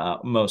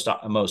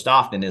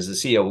often is the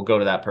CEO will go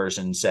to that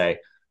person and say,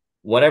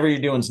 whatever you're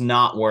doing is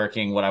not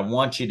working. What I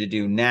want you to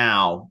do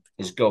now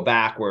is go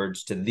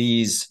backwards to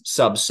these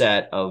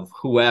subset of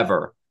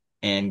whoever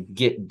and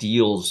get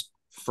deals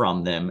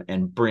from them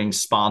and bring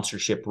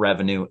sponsorship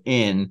revenue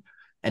in.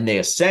 And they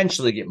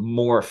essentially get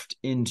morphed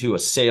into a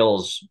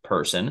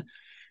salesperson.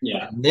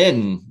 Yeah. And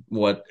then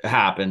what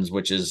happens,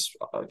 which is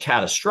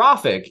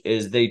catastrophic,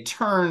 is they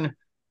turn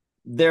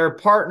their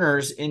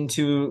partners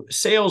into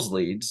sales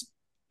leads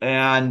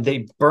and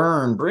they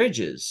burn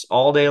bridges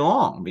all day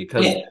long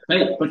because Yeah.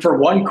 Right. But for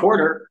one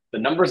quarter, the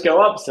numbers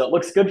go up. So it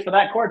looks good for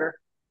that quarter.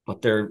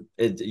 but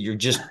you're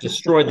just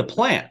destroyed the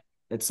plant.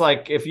 It's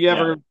like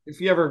Yeah.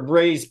 if you ever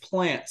raise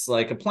plants,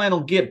 like a plant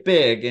will get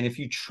big, and if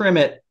you trim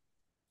it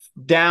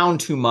down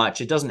too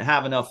much, it doesn't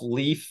have enough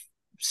leaf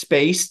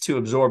space to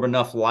absorb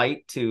enough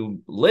light to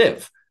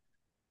live.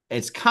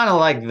 It's kind of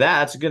like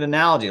that. It's a good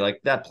analogy, like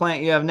that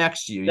plant you have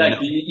next to you. You know, Like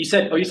you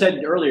said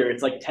earlier,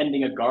 it's like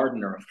tending a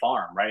garden or a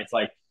farm, right? It's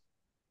like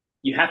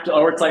you have to,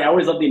 or it's like, I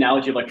always love the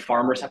analogy of like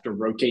farmers have to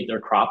rotate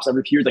their crops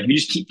every few years. Like if you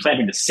just keep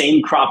planting the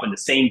same crop in the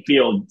same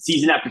field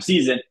season after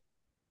season,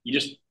 you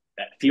just,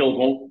 that field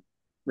won't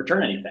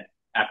return anything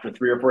after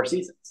 3 or 4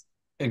 seasons.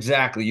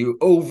 exactly. You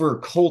over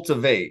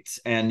cultivate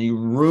and you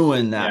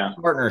ruin that Yeah.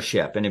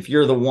 partnership. And if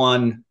you're the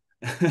one,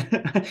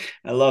 I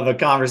love a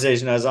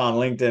conversation I was on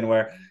LinkedIn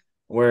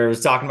where it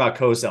was talking about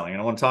co-selling,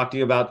 and I want to talk to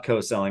you about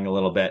co-selling a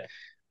little bit.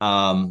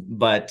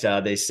 But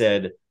they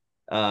said,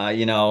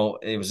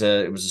 it was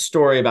a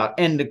story about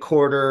end of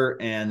quarter,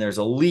 and there's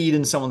a lead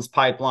in someone's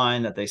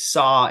pipeline that they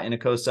saw in a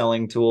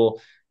co-selling tool.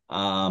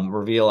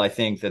 Reveal, I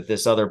think, that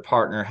this other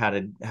partner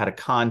had a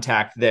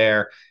contact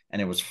there,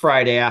 and it was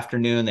Friday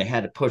afternoon. They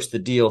had to push the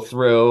deal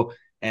through,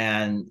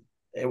 and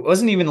it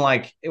wasn't even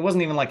like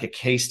a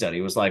case study.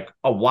 It was like,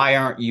 oh, why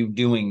aren't you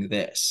doing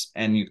this?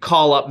 And you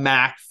call up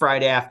Mac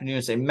Friday afternoon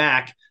and say,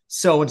 Mac,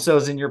 so and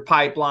so's in your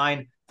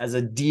pipeline as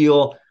a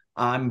deal.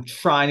 I'm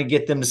trying to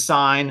get them to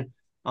sign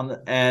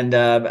and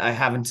I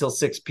have until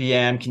 6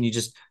 p.m. Can you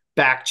just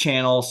back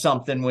channel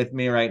something with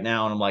me right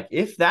now? And I'm like,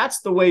 if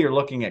that's the way you're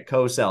looking at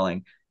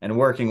co-selling and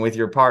working with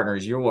your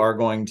partners, you are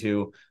going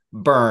to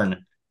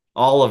burn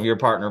all of your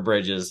partner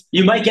bridges.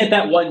 You might get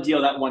that one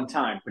deal that one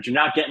time, but you're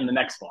not getting the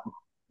next one.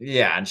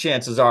 Yeah, and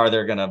chances are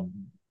they're gonna.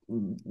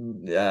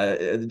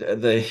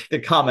 The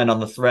comment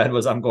on the thread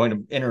was, "I'm going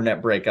to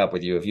internet break up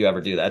with you if you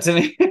ever do that to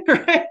me."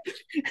 Right?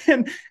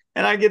 And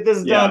and I get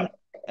this Yeah. done.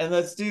 And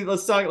let's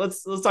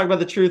talk about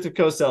the truth of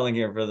co-selling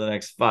here for the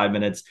next 5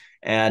 minutes.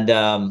 And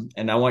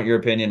I want your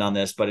opinion on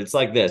this, but it's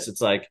like this.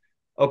 It's like,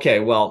 okay,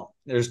 well,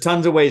 there's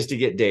tons of ways to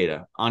get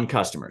data on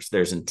customers.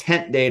 There's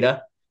intent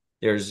data,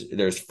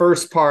 there's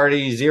first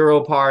party,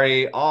 zero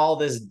party, all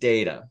this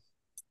data.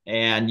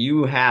 And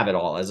you have it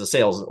all as a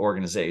sales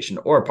organization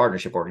or a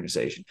partnership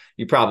organization.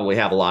 You probably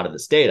have a lot of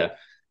this data.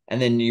 And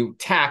then you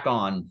tack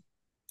on,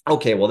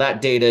 okay, well,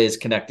 that data is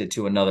connected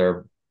to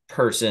another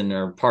person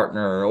or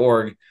partner or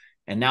org.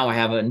 And now I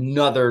have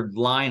another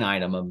line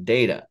item of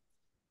data.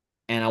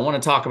 And I want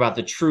to talk about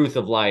the truth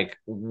of like,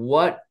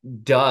 how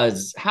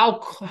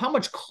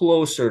much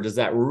closer does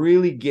that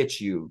really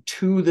get you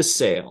to the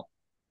sale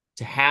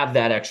to have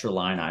that extra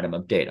line item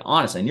of data?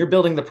 Honestly, and you're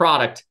building the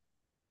product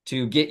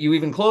to get you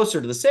even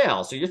closer to the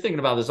sale. So you're thinking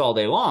about this all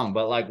day long,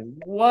 but like,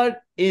 what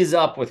is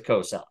up with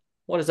co-selling?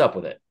 What is up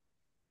with it?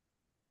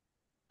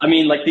 I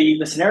mean, like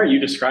the scenario you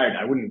described,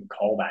 I wouldn't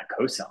call that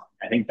co-selling.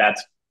 I think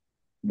that's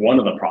one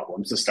of the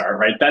problems to start,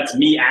 right? That's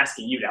me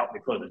asking you to help me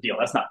close a deal.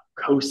 That's not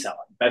co-selling.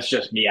 That's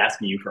just me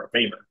asking you for a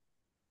favor.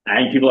 I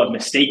think people have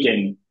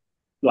mistaken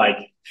like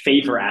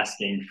favor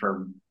asking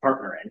for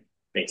partnering,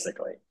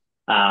 basically.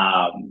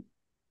 And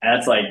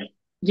it's like,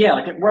 yeah,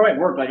 like where I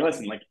work, like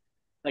listen, like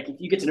if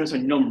you get to know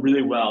someone, you know them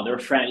really well, they're a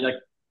friend. Like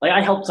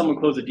I helped someone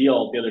close a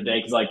deal the other day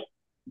because like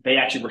they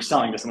actually were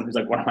selling to someone who's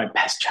like one of my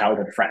best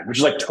childhood friends, which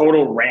is like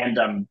total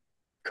random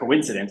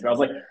coincidence. But I was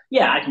like,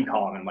 yeah, I can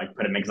call him and like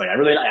put him in because like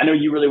I know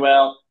you really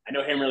well, I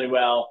know him really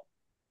well.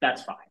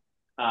 That's fine.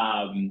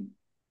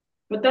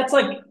 But that's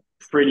like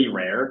pretty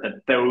rare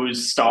that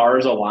those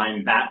stars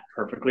align that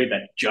perfectly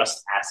that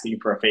just asking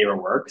for a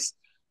favor works.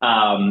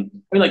 I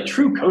mean, like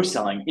true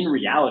co-selling in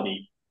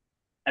reality,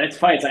 and it's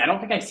funny. It's like I don't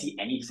think I see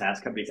any SaaS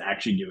companies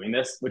actually doing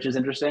this, which is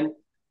interesting.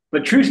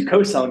 But true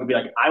co-selling would be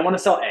like, I want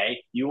to sell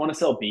A, you want to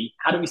sell B.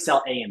 How do we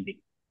sell A and B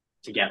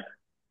together?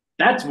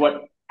 That's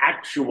what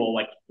actual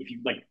like if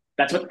you like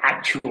that's what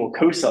actual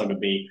co-selling would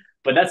be.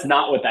 But that's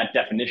not what that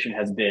definition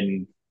has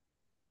been,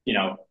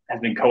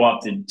 has been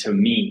co-opted to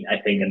mean, I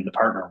think, in the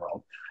partner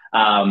world.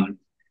 And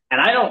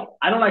I don't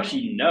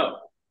actually know.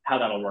 how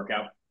that'll work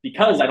out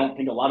because I don't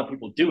think a lot of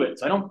people do it.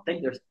 So I don't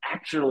think there's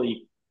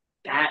actually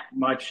that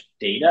much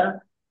data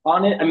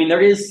on it. I mean,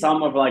 there is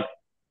some of like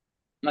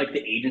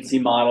the agency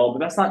model, but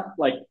that's not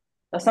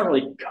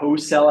really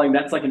co-selling.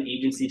 That's like an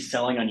agency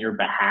selling on your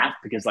behalf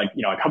because like,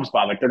 you know, like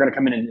HubSpot, like they're going to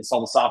come in and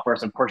install the software.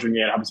 So of course you're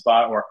going to get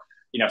HubSpot, or,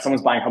 you know, if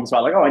someone's buying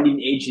HubSpot, like, oh, I need an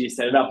agency to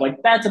set it up. Like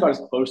that's about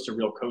as close to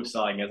real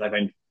co-selling as I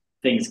think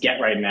things get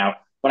right now.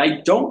 But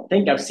I don't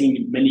think I've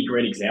seen many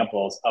great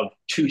examples of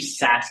two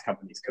SaaS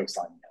companies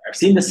co-selling together. I've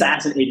seen the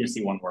SaaS and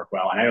agency one work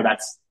well. And I know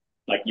that's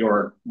like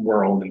your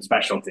world and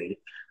specialty.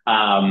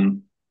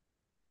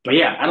 But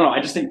yeah, I don't know.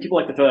 I just think people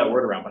like to throw that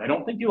word around, but I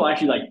don't think people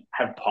actually like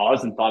have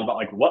paused and thought about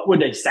like what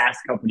would a SaaS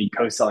company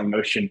co-selling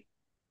motion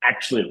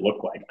actually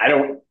look like. I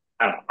don't know.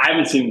 I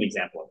haven't seen an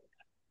example of it.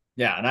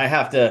 Yeah, and I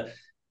have to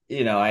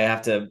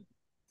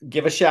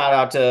give a shout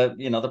out to,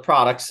 the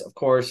products, of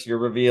course, your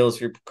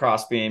reveals, your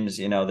crossbeams,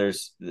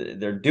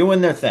 they're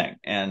doing their thing.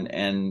 But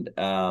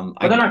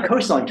they're not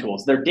co-selling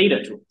tools, they're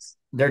data tools.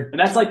 And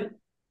that's like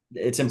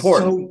it's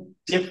important. So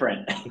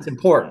different. It's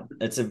important.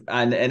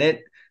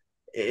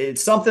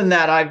 It's something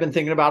that I've been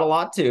thinking about a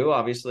lot too.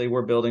 Obviously,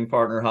 we're building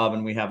Partner Hub,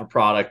 and we have a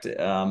product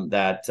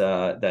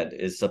that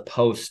is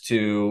supposed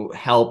to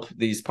help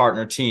these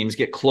partner teams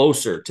get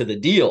closer to the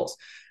deals.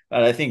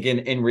 But I think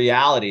in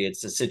reality,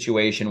 it's a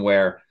situation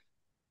where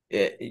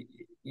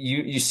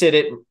you sit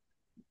it.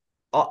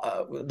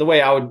 The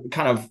way I would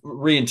kind of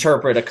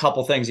reinterpret a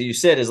couple things that you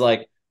said is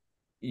like,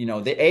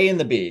 the A and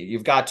the B.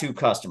 You've got two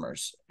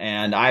customers,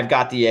 and I've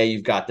got the A,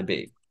 you've got the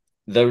B.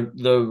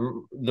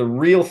 The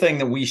real thing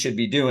that we should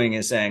be doing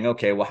is saying,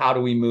 okay, well, how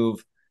do we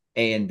move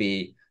A and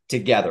B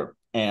together?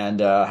 And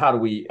how do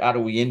we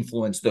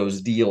influence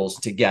those deals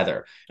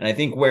together? And I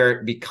think where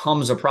it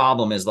becomes a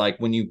problem is like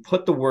when you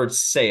put the word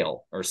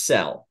sale or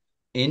sell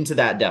into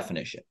that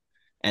definition,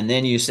 and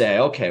then you say,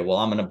 okay, well,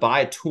 I'm going to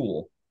buy a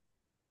tool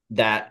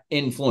that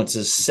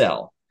influences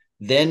sell.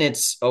 Then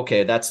it's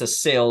okay, that's a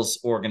sales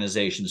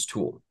organization's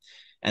tool.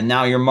 And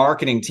now your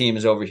marketing team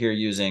is over here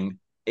using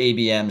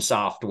ABM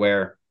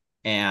software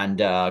and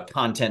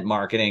content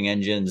marketing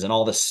engines and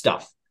all this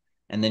stuff.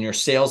 And then your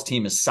sales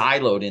team is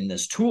siloed in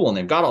this tool, and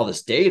they've got all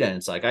this data. And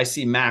it's like, I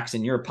see Max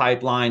in your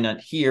pipeline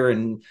here,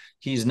 and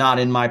he's not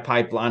in my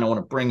pipeline. I want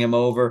to bring him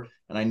over,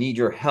 and I need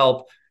your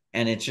help.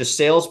 And it's just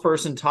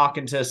salesperson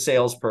talking to a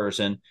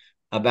salesperson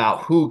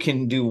about who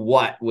can do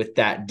what with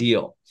that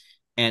deal.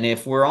 And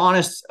if we're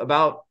honest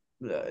about,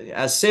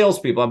 as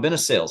salespeople, I've been a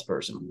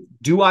salesperson.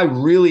 Do I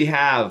really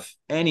have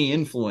any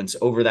influence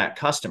over that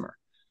customer?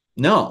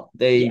 No,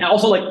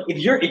 also like if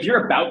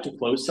you're about to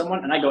close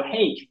someone and I go,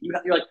 hey,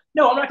 you're like,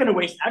 no, I'm not going to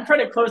waste. I'm trying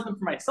to close them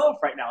for myself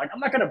right now. Like, I'm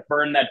not going to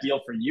burn that deal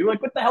for you.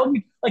 Like, what the hell?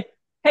 Like,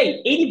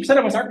 hey, 80%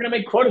 of us aren't going to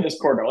make quota this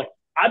quarter. Like,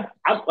 I'm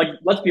like,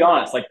 let's be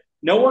honest. Like,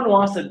 no one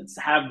wants to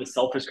have the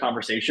selfish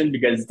conversation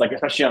because, like,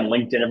 especially on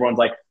LinkedIn, everyone's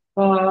like,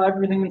 oh,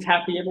 everything's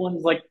happy.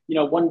 Everyone's like,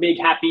 one big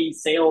happy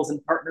sales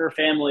and partner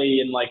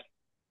family. And like,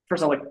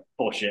 first, I'm like,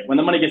 bullshit. When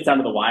the money gets down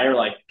to the wire,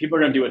 like, people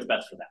are going to do what's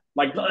best for them.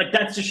 Like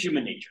that's just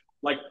human nature.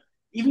 Like,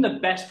 even the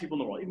best people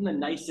in the world, even the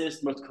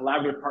nicest, most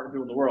collaborative partner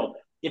people in the world,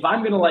 if I'm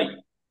going to like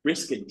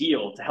risk a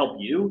deal to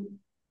help you,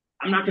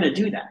 I'm not going to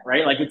do that,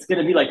 right? Like, it's going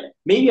to be like,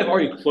 maybe I've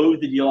already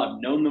closed the deal.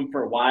 I've known them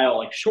for a while.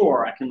 Like,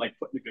 sure, I can like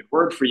put in a good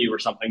word for you or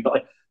something, but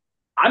like,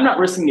 I'm not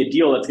risking a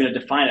deal that's going to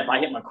define if I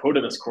hit my quota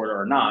this quarter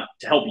or not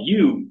to help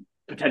you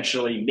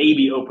potentially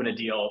maybe open a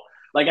deal.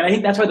 Like, and I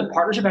think that's why the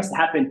partnership has to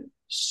happen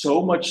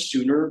so much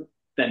sooner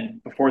than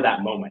before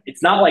that moment.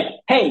 It's not like,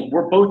 hey,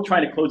 we're both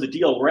trying to close a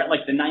deal. We're at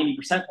like the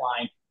 90%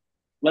 line.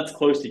 Let's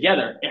close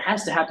together. It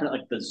has to happen at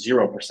like the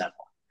 0% line.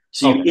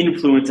 So you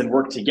influence and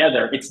work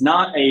together. It's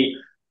not a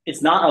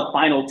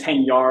final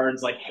 10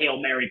 yards, like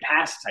Hail Mary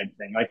pass type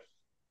thing. Like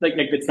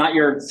it's not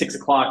your 6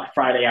 o'clock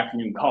Friday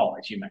afternoon call,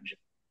 as you mentioned.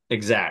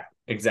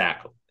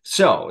 Exactly.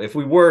 So if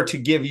we were to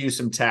give you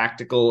some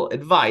tactical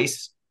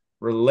advice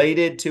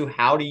related to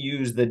how to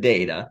use the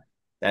data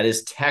that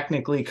is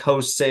technically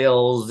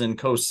co-sales and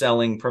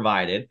co-selling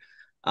provided,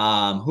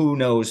 who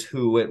knows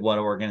who at what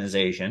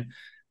organization,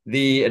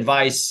 the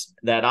advice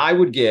that I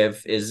would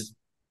give is,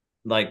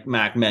 like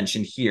Mac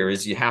mentioned here,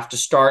 is you have to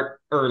start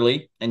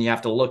early and you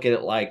have to look at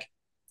it like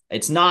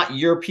it's not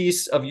your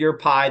piece of your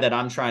pie that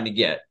I'm trying to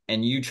get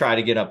and you try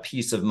to get a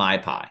piece of my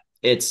pie.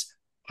 It's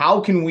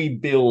how can we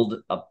bake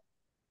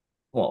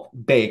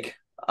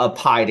a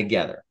pie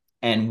together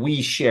and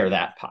we share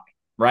that pie,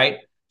 right?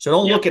 So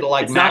don't look at it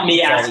like it's not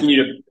me asking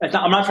you to.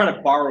 I'm not trying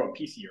to borrow a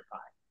piece of your pie.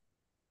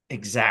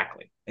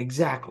 Exactly.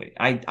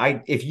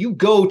 If you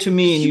go to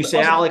me and you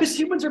say, Alex, because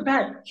humans are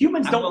bad.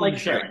 Humans don't like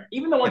sharing.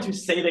 Even the ones who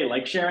say they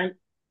like sharing,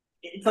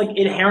 it's like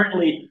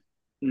inherently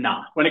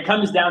not. When it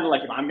comes down to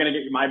like, if I'm going to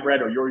get my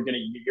bread or you're going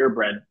to get your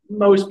bread,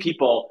 most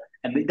people,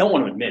 and they don't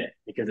want to admit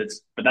it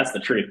but that's the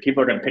truth.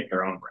 People are going to pick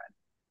their own bread.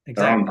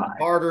 Exactly.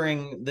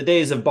 Bartering, the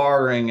days of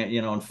bartering,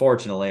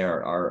 unfortunately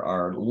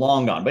are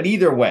long gone. But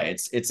either way,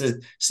 it's a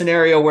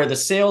scenario where the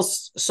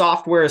sales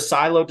software is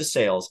siloed to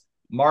sales,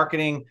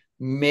 marketing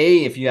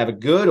if you have a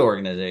good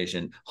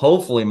organization,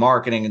 hopefully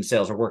marketing and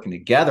sales are working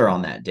together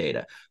on that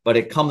data. But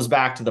it comes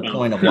back to the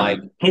point of like,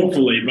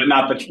 hopefully, but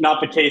not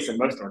the case in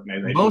most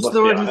organizations. Most of Let's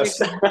the be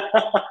honest.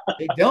 organizations,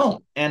 they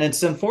don't. And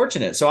it's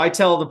unfortunate. So I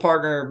tell the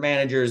partner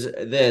managers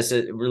this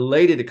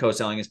related to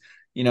co-selling is,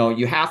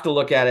 you have to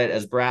look at it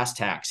as brass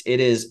tacks.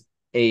 It is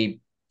a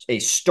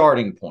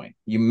starting point.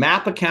 You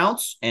map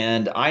accounts,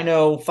 and I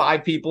know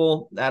 5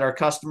 people that are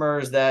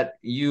customers that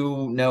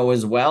you know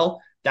as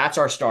well. That's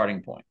our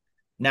starting point.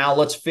 Now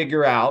let's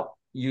figure out,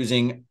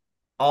 using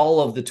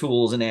all of the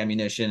tools and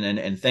ammunition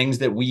and things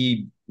that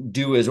we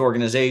do as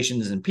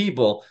organizations and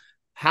people,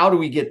 how do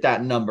we get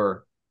that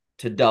number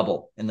to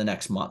double in the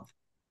next month?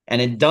 And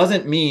it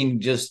doesn't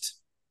mean just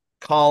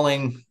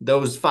calling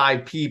those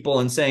 5 people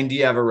and saying, do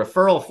you have a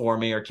referral for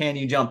me? Or can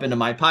you jump into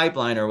my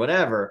pipeline or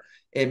whatever?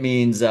 It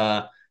means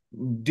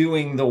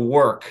doing the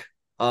work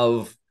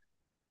of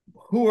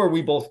who are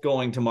we both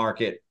going to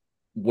market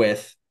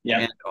with,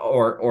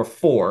 or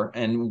for,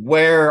 and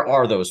where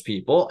are those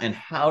people, and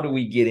how do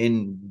we get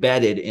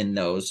embedded in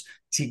those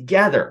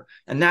together?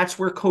 And that's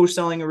where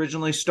co-selling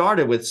originally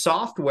started, with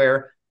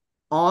software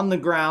on the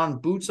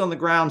ground, boots on the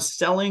ground,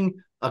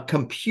 selling a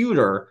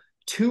computer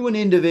to an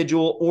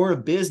individual or a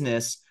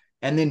business,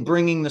 and then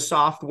bringing the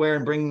software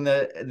and bringing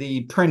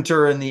the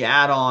printer and the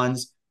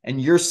add-ons,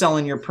 and you're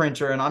selling your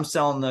printer and I'm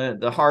selling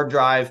the hard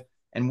drive,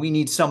 and we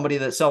need somebody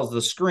that sells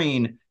the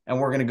screen, and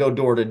we're going to go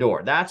door to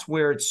door. That's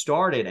where it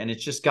started. And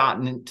it's just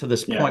gotten to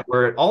this point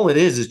where all it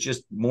is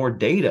just more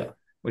data,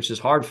 which is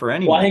hard for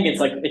anyone. Well, I think it's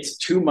like, it's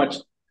too much.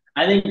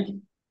 I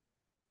think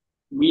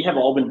we have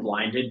all been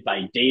blinded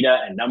by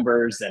data and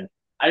numbers. And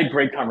I had a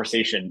great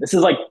conversation. This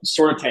is like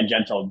sort of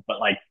tangential, but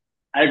like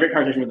I had a great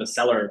conversation with a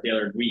seller the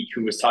other week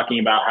who was talking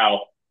about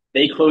how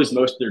they closed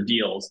most of their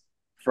deals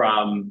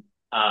from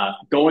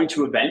going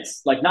to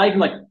events, like not even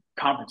like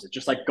conferences,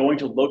 just like going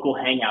to local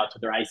hangouts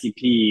with their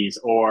ICPs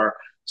or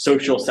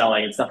social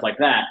selling and stuff like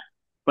that.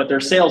 But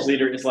their sales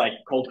leader is like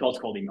cold calls,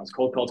 cold emails,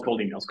 cold calls,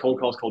 cold emails, cold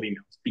calls, cold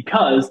emails,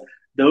 because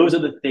those are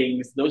the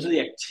things, those are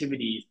the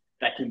activities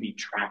that can be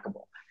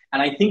trackable.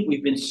 And I think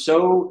we've been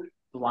so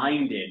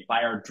blinded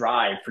by our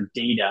drive for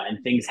data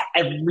and things,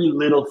 every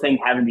little thing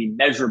having to be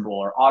measurable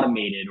or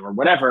automated or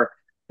whatever,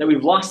 that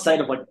we've lost sight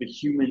of like the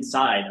human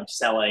side of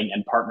selling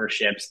and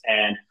partnerships.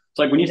 And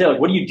so like when you say like,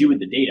 what do you do with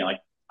the data? Like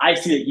I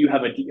see that you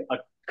have a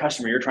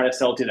customer you're trying to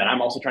sell to that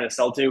I'm also trying to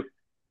sell to.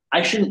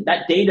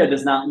 That data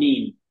does not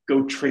mean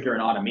go trigger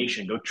an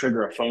automation, go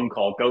trigger a phone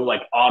call, go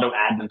like auto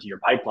add them to your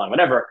pipeline,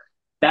 whatever.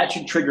 That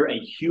should trigger a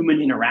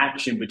human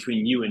interaction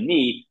between you and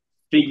me,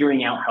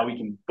 figuring out how we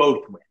can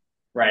both win,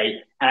 right?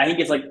 And I think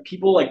it's like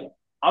people like,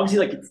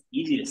 obviously like it's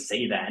easy to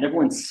say that, and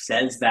everyone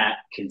says that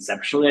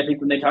conceptually, I think,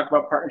 when they talk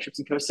about partnerships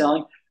and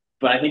co-selling.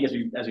 But I think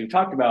as we've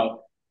talked about,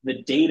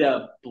 the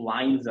data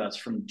blinds us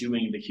from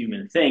doing the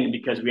human thing,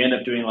 because we end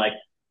up doing like,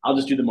 I'll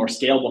just do the more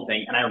scalable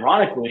thing. And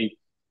ironically,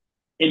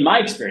 in my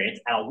experience,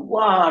 and a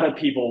lot of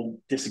people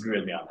disagree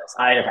with me on this,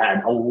 I have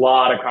had a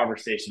lot of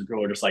conversations with people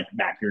who are just like,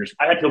 Mac,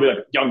 I've had people be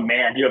like, young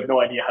man, you have no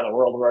idea how the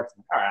world works.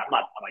 All right,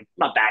 I'm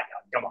not that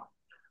young, come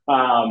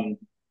on.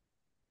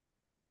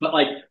 But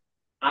like,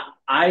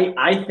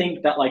 I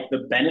think that like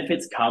the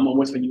benefits come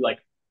almost when you like,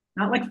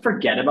 not like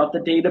forget about the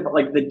data, but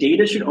like the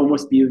data should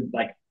almost be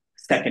like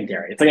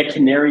secondary. It's like a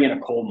canary in a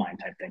coal mine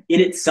type thing.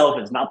 It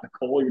itself is not the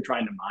coal you're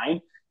trying to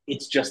mine.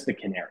 It's just the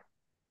canary.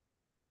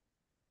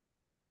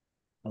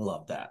 I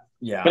love that.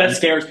 Yeah. But that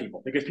scares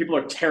people, because people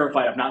are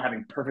terrified of not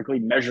having perfectly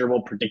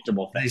measurable,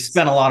 predictable things. They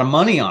spend a lot of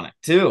money on it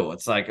too.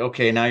 It's like,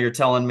 okay, now you're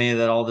telling me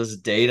that all this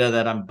data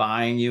that I'm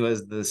buying you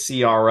as the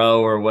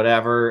CRO or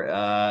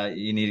whatever,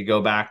 you need to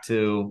go back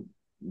to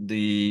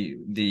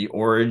the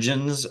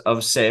origins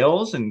of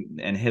sales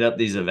and hit up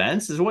these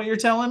events, is what you're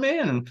telling me.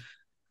 And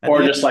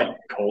or just like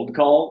cold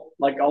call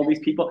like all these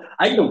people.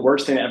 I think the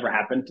worst thing that ever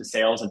happened to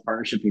sales and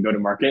partnership and go to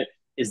market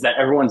is that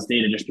everyone's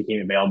data just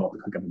became available to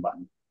click of a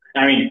button.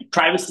 I mean,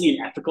 privacy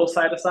and ethical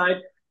side aside,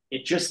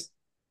 it just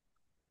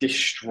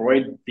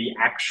destroyed the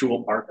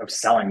actual art of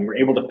selling. We were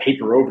able to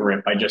paper over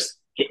it by just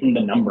hitting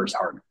the numbers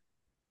hard.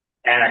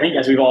 And I think,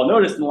 as we've all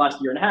noticed in the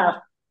last year and a half,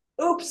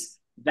 oops,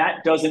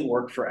 that doesn't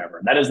work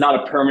forever. That is not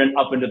a permanent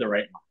up into the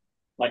right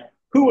line. Like,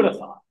 who would have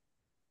thought?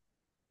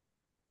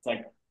 It's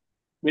like,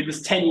 with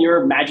this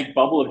 10-year magic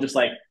bubble of just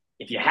like,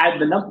 if you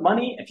had enough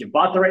money, if you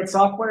bought the right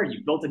software,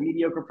 you built a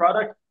mediocre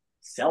product,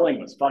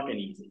 selling was fucking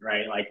easy,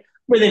 right? Like,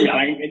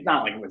 it's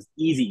not like it was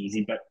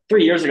easy, but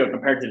 3 years ago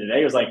compared to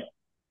today, it was like,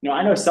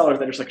 I know sellers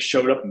that just like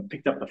showed up and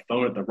picked up the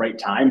phone at the right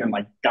time and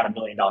like got $1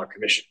 million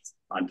commissions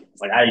on deals.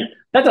 Like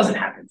that doesn't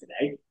happen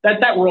today.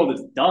 That world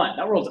is done.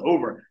 That world's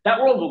over.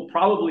 That world will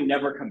probably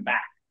never come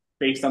back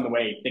based on the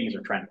way things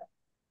are trending.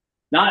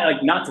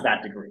 Not to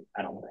that degree,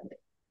 I don't think.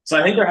 So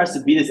I think there has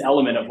to be this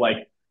element of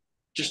like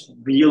just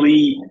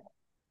really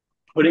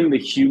putting the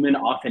human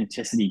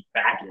authenticity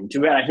back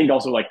into it. And I think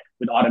also like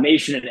with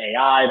automation and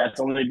AI, that's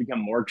only become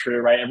more true,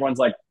 right? Everyone's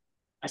like,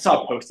 I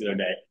saw a post the other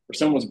day where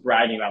someone was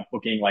bragging about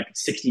booking like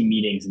 60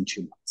 meetings in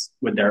 2 months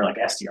with their like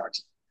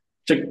SDRs.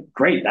 It's like,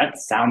 great, that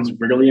sounds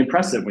really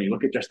impressive when you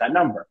look at just that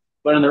number.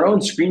 But on their own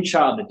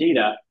screenshot of the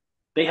data,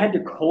 they had to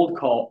cold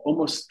call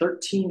almost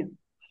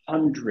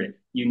 1,300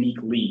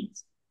 unique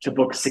leads to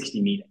book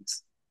 60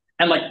 meetings.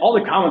 And like all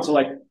the comments are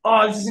like,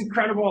 oh, this is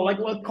incredible. Like,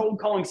 what, cold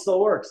calling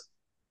still works.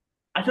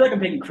 I feel like I'm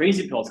taking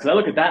crazy pills because I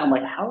look at that and I'm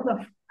like,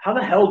 how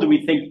the hell do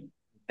we think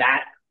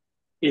that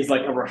is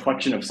like a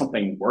reflection of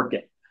something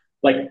working?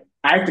 Like,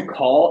 I have to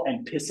call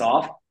and piss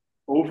off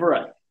over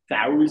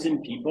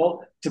 1,000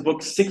 people to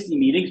book 60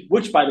 meetings,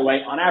 which, by the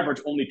way, on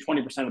average, only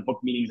 20% of book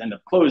meetings end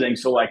up closing.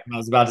 So, like, I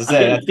was about to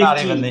say, that's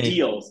not even the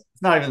deals.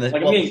 It's not even the,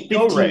 like, I'm getting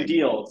 15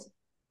 deals.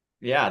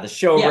 Yeah, the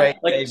show rate,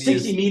 like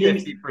 60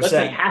 meetings. 50%. Let's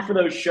say half of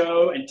those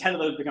show and 10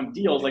 of those become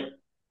deals. Like,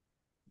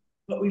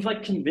 but we've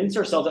like convinced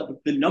ourselves that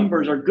the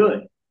numbers are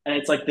good, and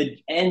it's like the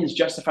ends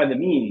justify the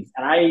means,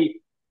 and I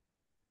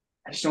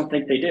just don't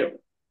think they do.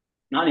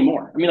 Not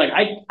anymore. I mean, like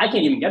I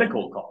can't even get a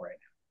cold call right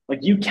now. Like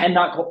you can't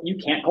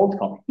cold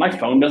call me. My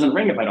phone doesn't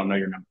ring if I don't know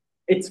your number.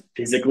 It's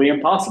physically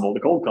impossible to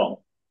cold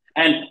call.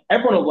 And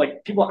everyone will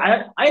like people.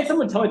 I had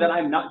someone tell me that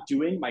I'm not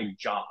doing my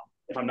job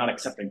if I'm not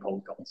accepting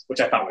cold calls, which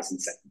I thought was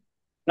insane.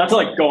 Not to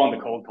like go on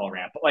the cold call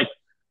rant, but like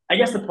I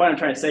guess the point I'm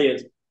trying to say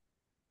is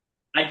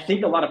I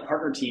think a lot of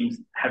partner teams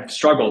have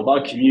struggled, a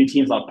lot of community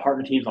teams, a lot of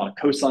partner teams, a lot of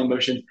co-selling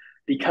motions,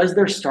 because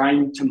they're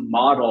trying to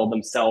model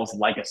themselves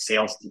like a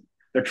sales team.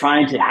 They're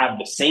trying to have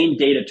the same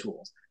data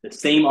tools, the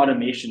same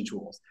automation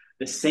tools,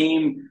 the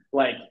same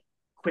like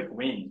quick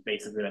wins,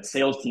 basically, that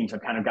sales teams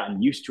have kind of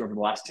gotten used to over the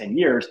last 10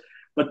 years.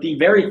 But the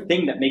very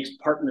thing that makes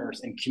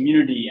partners and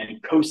community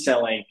and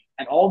co-selling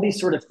and all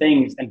these sort of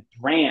things and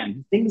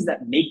brand, things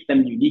that make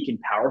them unique and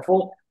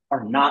powerful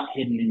are not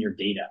hidden in your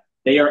data.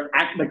 They are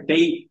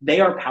they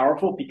are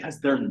powerful because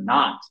they're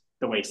not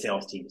the way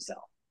sales teams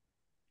sell.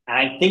 And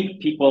I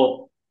think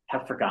people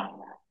have forgotten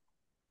that.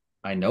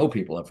 I know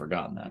people have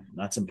forgotten that.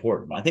 That's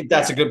important. I think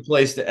that's a good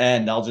place to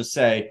end. I'll just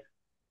say,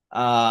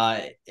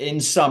 in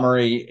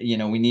summary,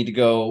 we need to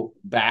go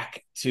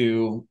back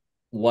to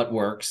what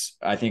works.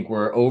 I think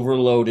we're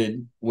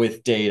overloaded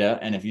with data.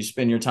 And if you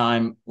spend your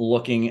time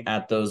looking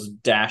at those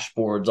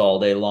dashboards all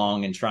day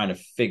long and trying to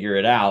figure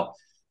it out,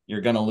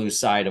 you're going to lose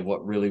sight of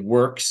what really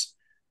works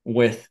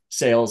with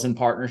sales and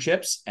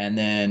partnerships. And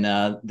then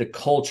the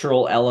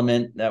cultural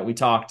element that we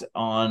talked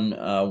on,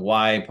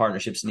 why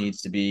partnerships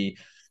needs to be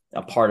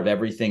a part of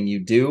everything you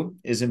do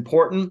is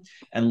important,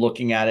 and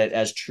looking at it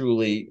as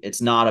truly, it's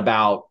not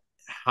about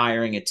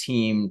hiring a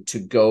team to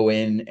go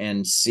in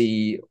and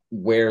see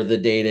where the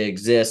data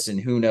exists and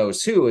who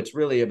knows who. It's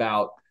really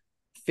about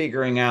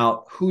figuring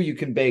out who you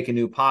can bake a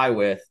new pie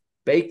with,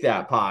 bake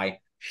that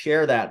pie,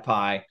 share that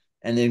pie,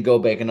 and then go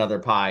bake another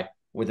pie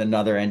with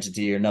another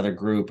entity or another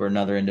group or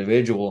another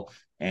individual,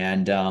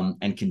 and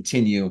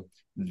continue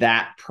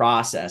that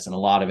process. And a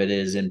lot of it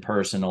is in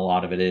person. A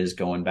lot of it is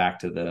going back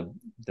to the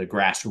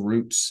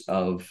grassroots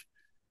of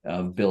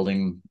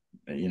building,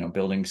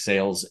 building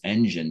sales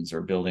engines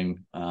or building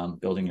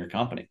your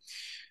company.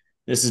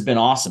 This has been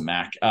awesome,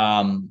 Mac.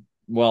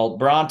 Well,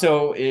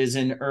 Bronto is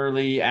in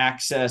early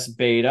access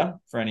beta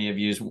for any of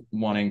you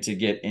wanting to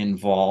get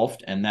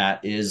involved. And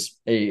that is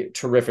a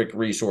terrific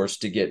resource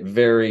to get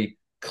very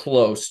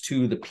close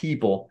to the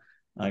people.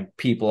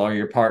 People are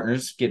your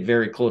partners. Get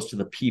very close to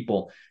the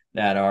people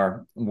that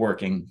are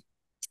working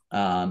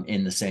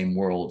in the same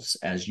worlds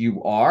as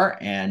you are,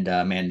 and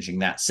managing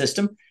that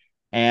system.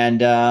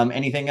 And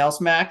anything else,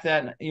 Mac,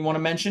 that you want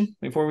to mention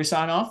before we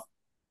sign off?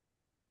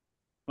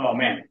 Oh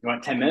man, you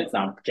want 10 minutes? No,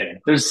 I'm kidding.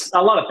 There's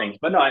a lot of things,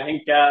 but no, I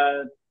think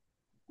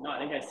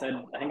I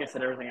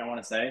said everything I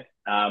want to say.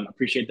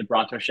 Appreciate the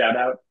Bronto shout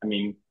out. I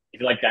mean,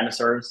 if you like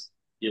dinosaurs,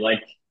 you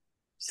like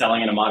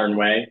selling in a modern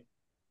way,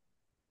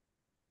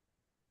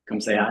 come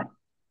say hi.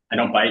 I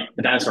don't bite.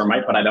 The dinosaur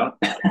might, but I don't.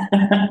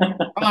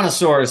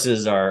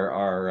 Brontosauruses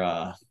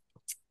are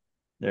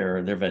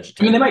they're vegetarian.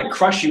 I mean, they might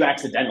crush you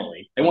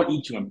accidentally. They won't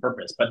eat you on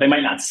purpose, but they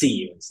might not see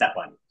you and step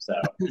on you. So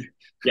you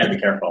gotta be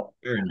careful.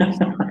 Very nice.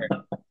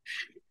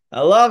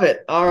 I love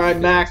it. All right,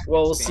 Mac.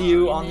 Well, we'll see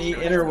you on the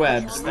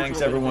interwebs.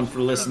 Thanks everyone for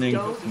listening.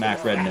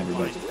 Mac Reddin,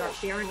 everybody.